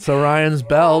 It's Orion's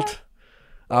belt.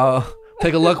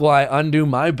 Take a look while I undo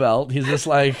my belt. He's just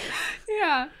like...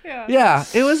 Yeah,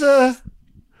 it was a...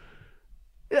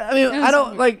 I mean, I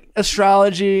don't like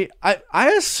astrology.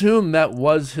 I assume that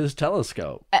was his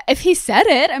telescope. If he said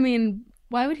it, I mean,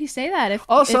 why would he say that if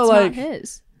also, it's like, not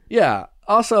his? Yeah.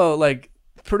 Also, like,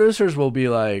 producers will be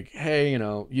like, hey, you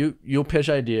know, you'll pitch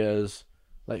ideas.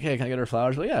 Like, hey, can I get her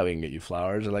flowers? Like, yeah, we can get you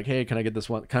flowers. Or like, hey, can I get this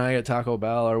one? Can I get Taco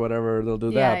Bell or whatever? They'll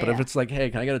do that. But if it's like, hey,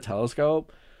 can I get a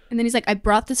telescope? And then he's like, I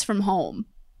brought this from home.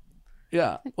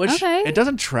 Yeah, which it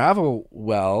doesn't travel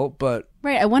well, but...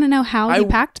 Right, I want to know how he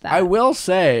packed that. I will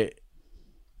say,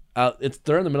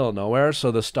 they're in the middle of nowhere, so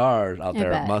the stars out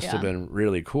there must have been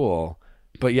really cool.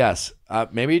 But yes,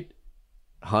 maybe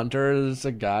Hunter is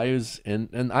a guy who's in...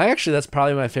 And that's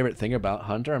probably my favorite thing about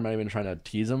Hunter. I'm not even trying to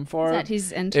tease him for it. That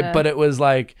he's into... But it was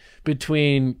like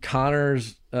between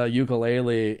Connor's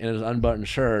ukulele and his unbuttoned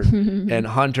shirt and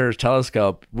Hunter's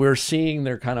telescope, we're seeing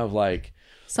their kind of like...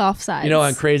 soft sides. You know,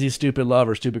 on Crazy Stupid Love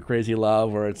or Stupid Crazy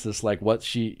Love, where it's just like,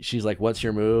 she's like, what's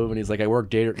your move? And he's like, I work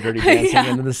dirty dancing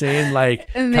into the scene.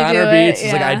 Like, Connor Beats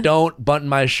is like, I don't button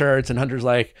my shirts. And Hunter's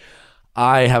like,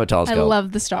 I have a telescope. I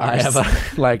love the stars. I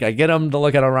have I get him to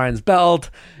look at Orion's belt.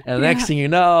 And the next thing you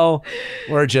know,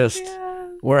 we're just,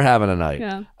 we're having a night.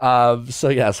 Yeah. So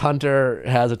yes, Hunter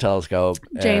has a telescope.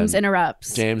 James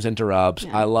interrupts.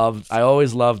 Yeah. I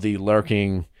always love the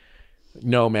lurking...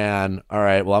 No, man. All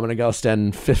right. Well, I'm going to go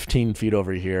stand 15 feet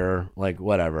over here. Like,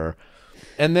 whatever.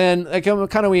 And then, like,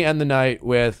 we end the night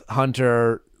with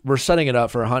Hunter. We're setting it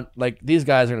up for Hunt. Like, these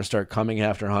guys are going to start coming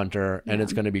after Hunter, and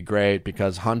it's going to be great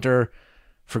because Hunter,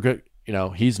 you know,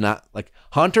 he's not like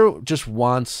Hunter just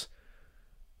wants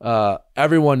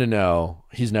everyone to know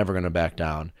he's never going to back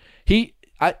down.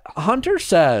 Hunter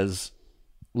says,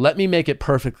 let me make it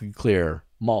perfectly clear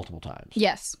multiple times.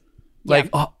 Yes.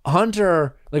 Like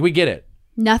Hunter, like we get it.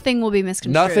 Nothing will be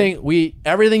misconstrued.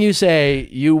 Everything you say,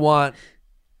 you want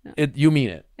it. You mean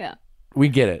it. Yeah. We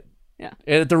get it. Yeah.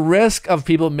 At the risk of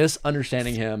people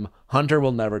misunderstanding him, Hunter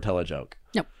will never tell a joke.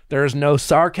 Nope. There is no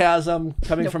sarcasm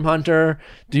coming from Hunter.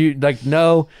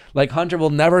 Hunter will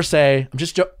never say, I'm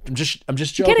just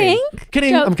joking.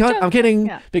 Kidding. I'm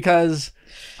kidding because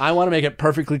I want to make it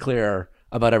perfectly clear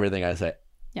about everything I say.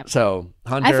 Yep. So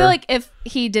Hunter, I feel like if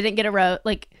he didn't get a rose,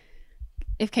 like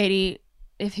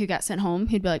if he got sent home,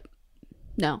 he'd be like,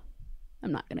 no,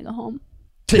 I'm not gonna go home.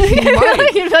 He might.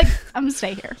 He'd be like, I'm gonna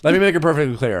stay here. Let me make it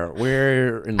perfectly clear.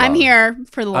 We're in love. I'm here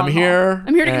for the long I'm here. haul.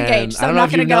 I'm here to and engage, so I don't I'm know not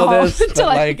if gonna you go know home this, until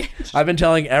but, I like, engage. I've been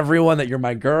telling everyone that you're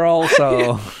my girl,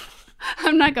 so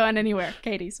I'm not going anywhere,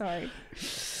 Katie. Sorry.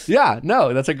 yeah,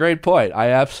 no, that's a great point. I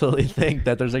absolutely think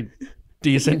that there's a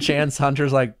decent chance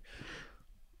Hunter's like,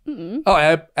 oh,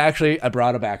 I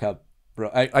brought a backup.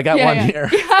 I got one here.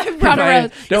 Yeah, I brought a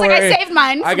rose. He's Don't like, worry. I saved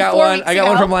mine. I got 4 one. weeks I got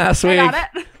ago. one from last week. I got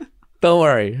it. Don't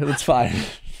worry, it's fine.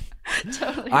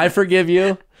 Totally. I forgive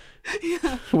you.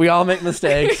 Yeah. We all make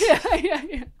mistakes.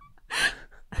 yeah.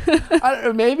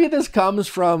 Maybe this comes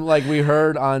from like we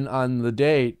heard on the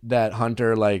date that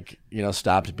Hunter like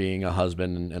stopped being a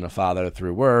husband and a father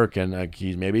through work, and like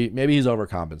maybe he's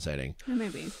overcompensating.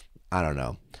 Maybe. I don't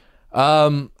know.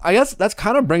 I guess that's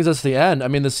kind of brings us to the end. I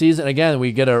mean, the season again,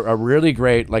 we get a really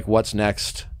great like what's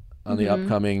next on the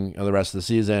upcoming the rest of the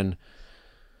season.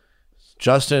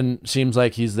 Justin seems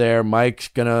like he's there. We're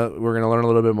gonna learn a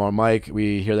little bit more. Mike,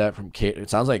 we hear that from Kate.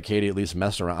 It sounds like Katie at least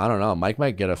messed around. I don't know. Mike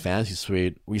might get a fantasy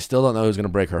suite. We still don't know who's gonna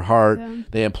break her heart. Yeah.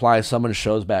 They imply someone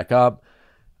shows back up.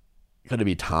 Could it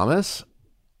be Thomas?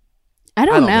 I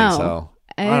don't know. Think so.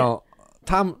 I don't.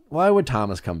 Tom. Why would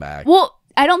Thomas come back? Well,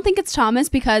 I don't think it's Thomas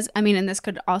because and this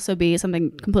could also be something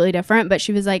completely different. But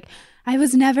she was like, "I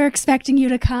was never expecting you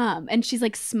to come," and she's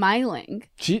like smiling.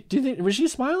 Do you think was she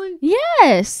smiling?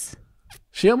 Yes.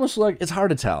 She almost it's hard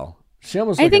to tell. She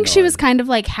almost. I think she annoyed. was kind of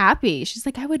like happy. She's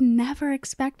like, I would never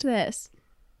expect this.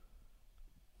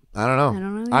 I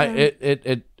don't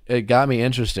know. It got me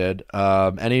interested.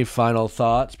 Any final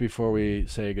thoughts before we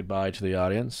say goodbye to the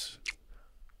audience?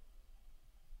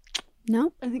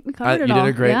 Nope, I think we covered it you all. did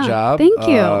a great job. Thank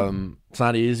you. It's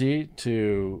not easy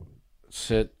to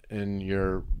sit in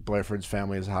your boyfriend's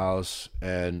family's house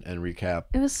and recap.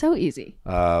 It was so easy.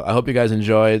 I hope you guys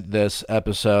enjoyed this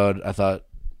episode.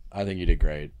 I think you did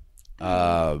great.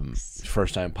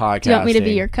 First time podcasting. Do you want me to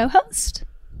be your co-host?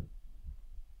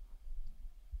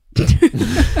 Do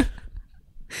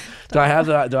I have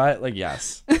that? Do I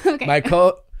yes? Okay.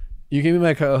 You can be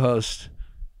my co-host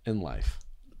in life.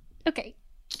 Okay.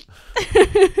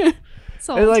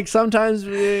 And, like sometimes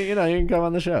you can come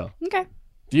on the show. Okay.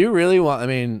 Do you really want?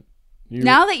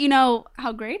 Now that you know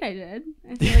how great I did,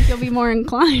 I feel like you'll be more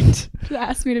inclined to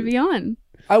ask me to be on.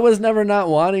 I was never not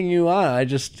wanting you on. I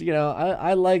just,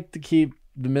 I like to keep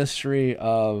the mystery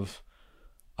of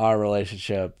our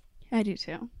relationship. I do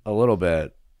too. A little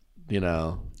bit,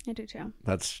 I do too.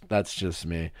 That's just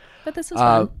me. But this was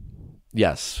fun.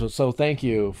 Yes. So thank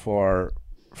you for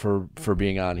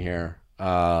being on here.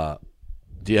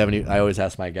 Do you have any? I always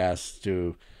ask my guests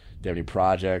do you have any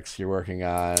projects you're working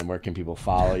on? Where can people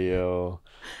follow you?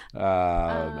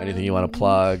 Anything you want to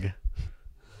plug?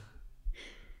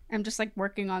 I'm just like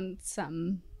working on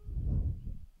some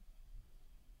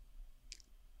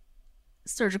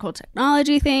surgical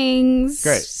technology things.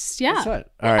 Great. Yeah. That's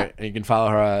it. All right. And you can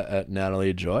follow her at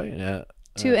Natalie Joy.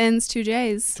 2 N's, 2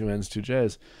 J's. 2 N's, 2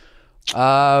 J's.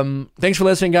 Thanks for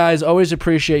listening, guys. Always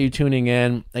appreciate you tuning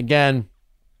in. Again,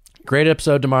 great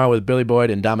episode tomorrow with Billy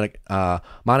Boyd and Dominic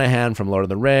Monaghan from Lord of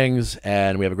the Rings,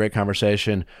 and we have a great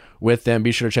conversation with them.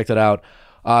 Be sure to check that out.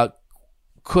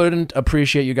 Couldn't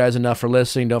appreciate you guys enough for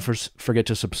listening. Don't forget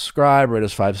to subscribe, rate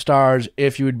us 5 stars.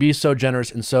 If you would be so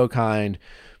generous and so kind,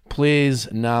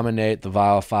 please nominate the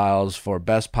Vile Files for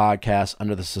Best Podcast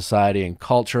under the Society and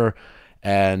Culture.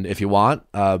 And if you want,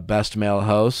 Best Male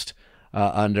Host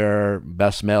under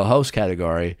Best Male Host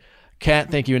category.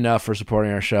 Can't thank you enough for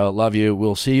supporting our show. Love you.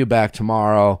 We'll see you back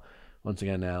tomorrow. Once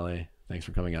again, Natalie, thanks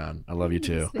for coming on. I love you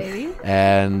too. Thanks, baby.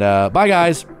 And bye,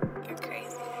 guys.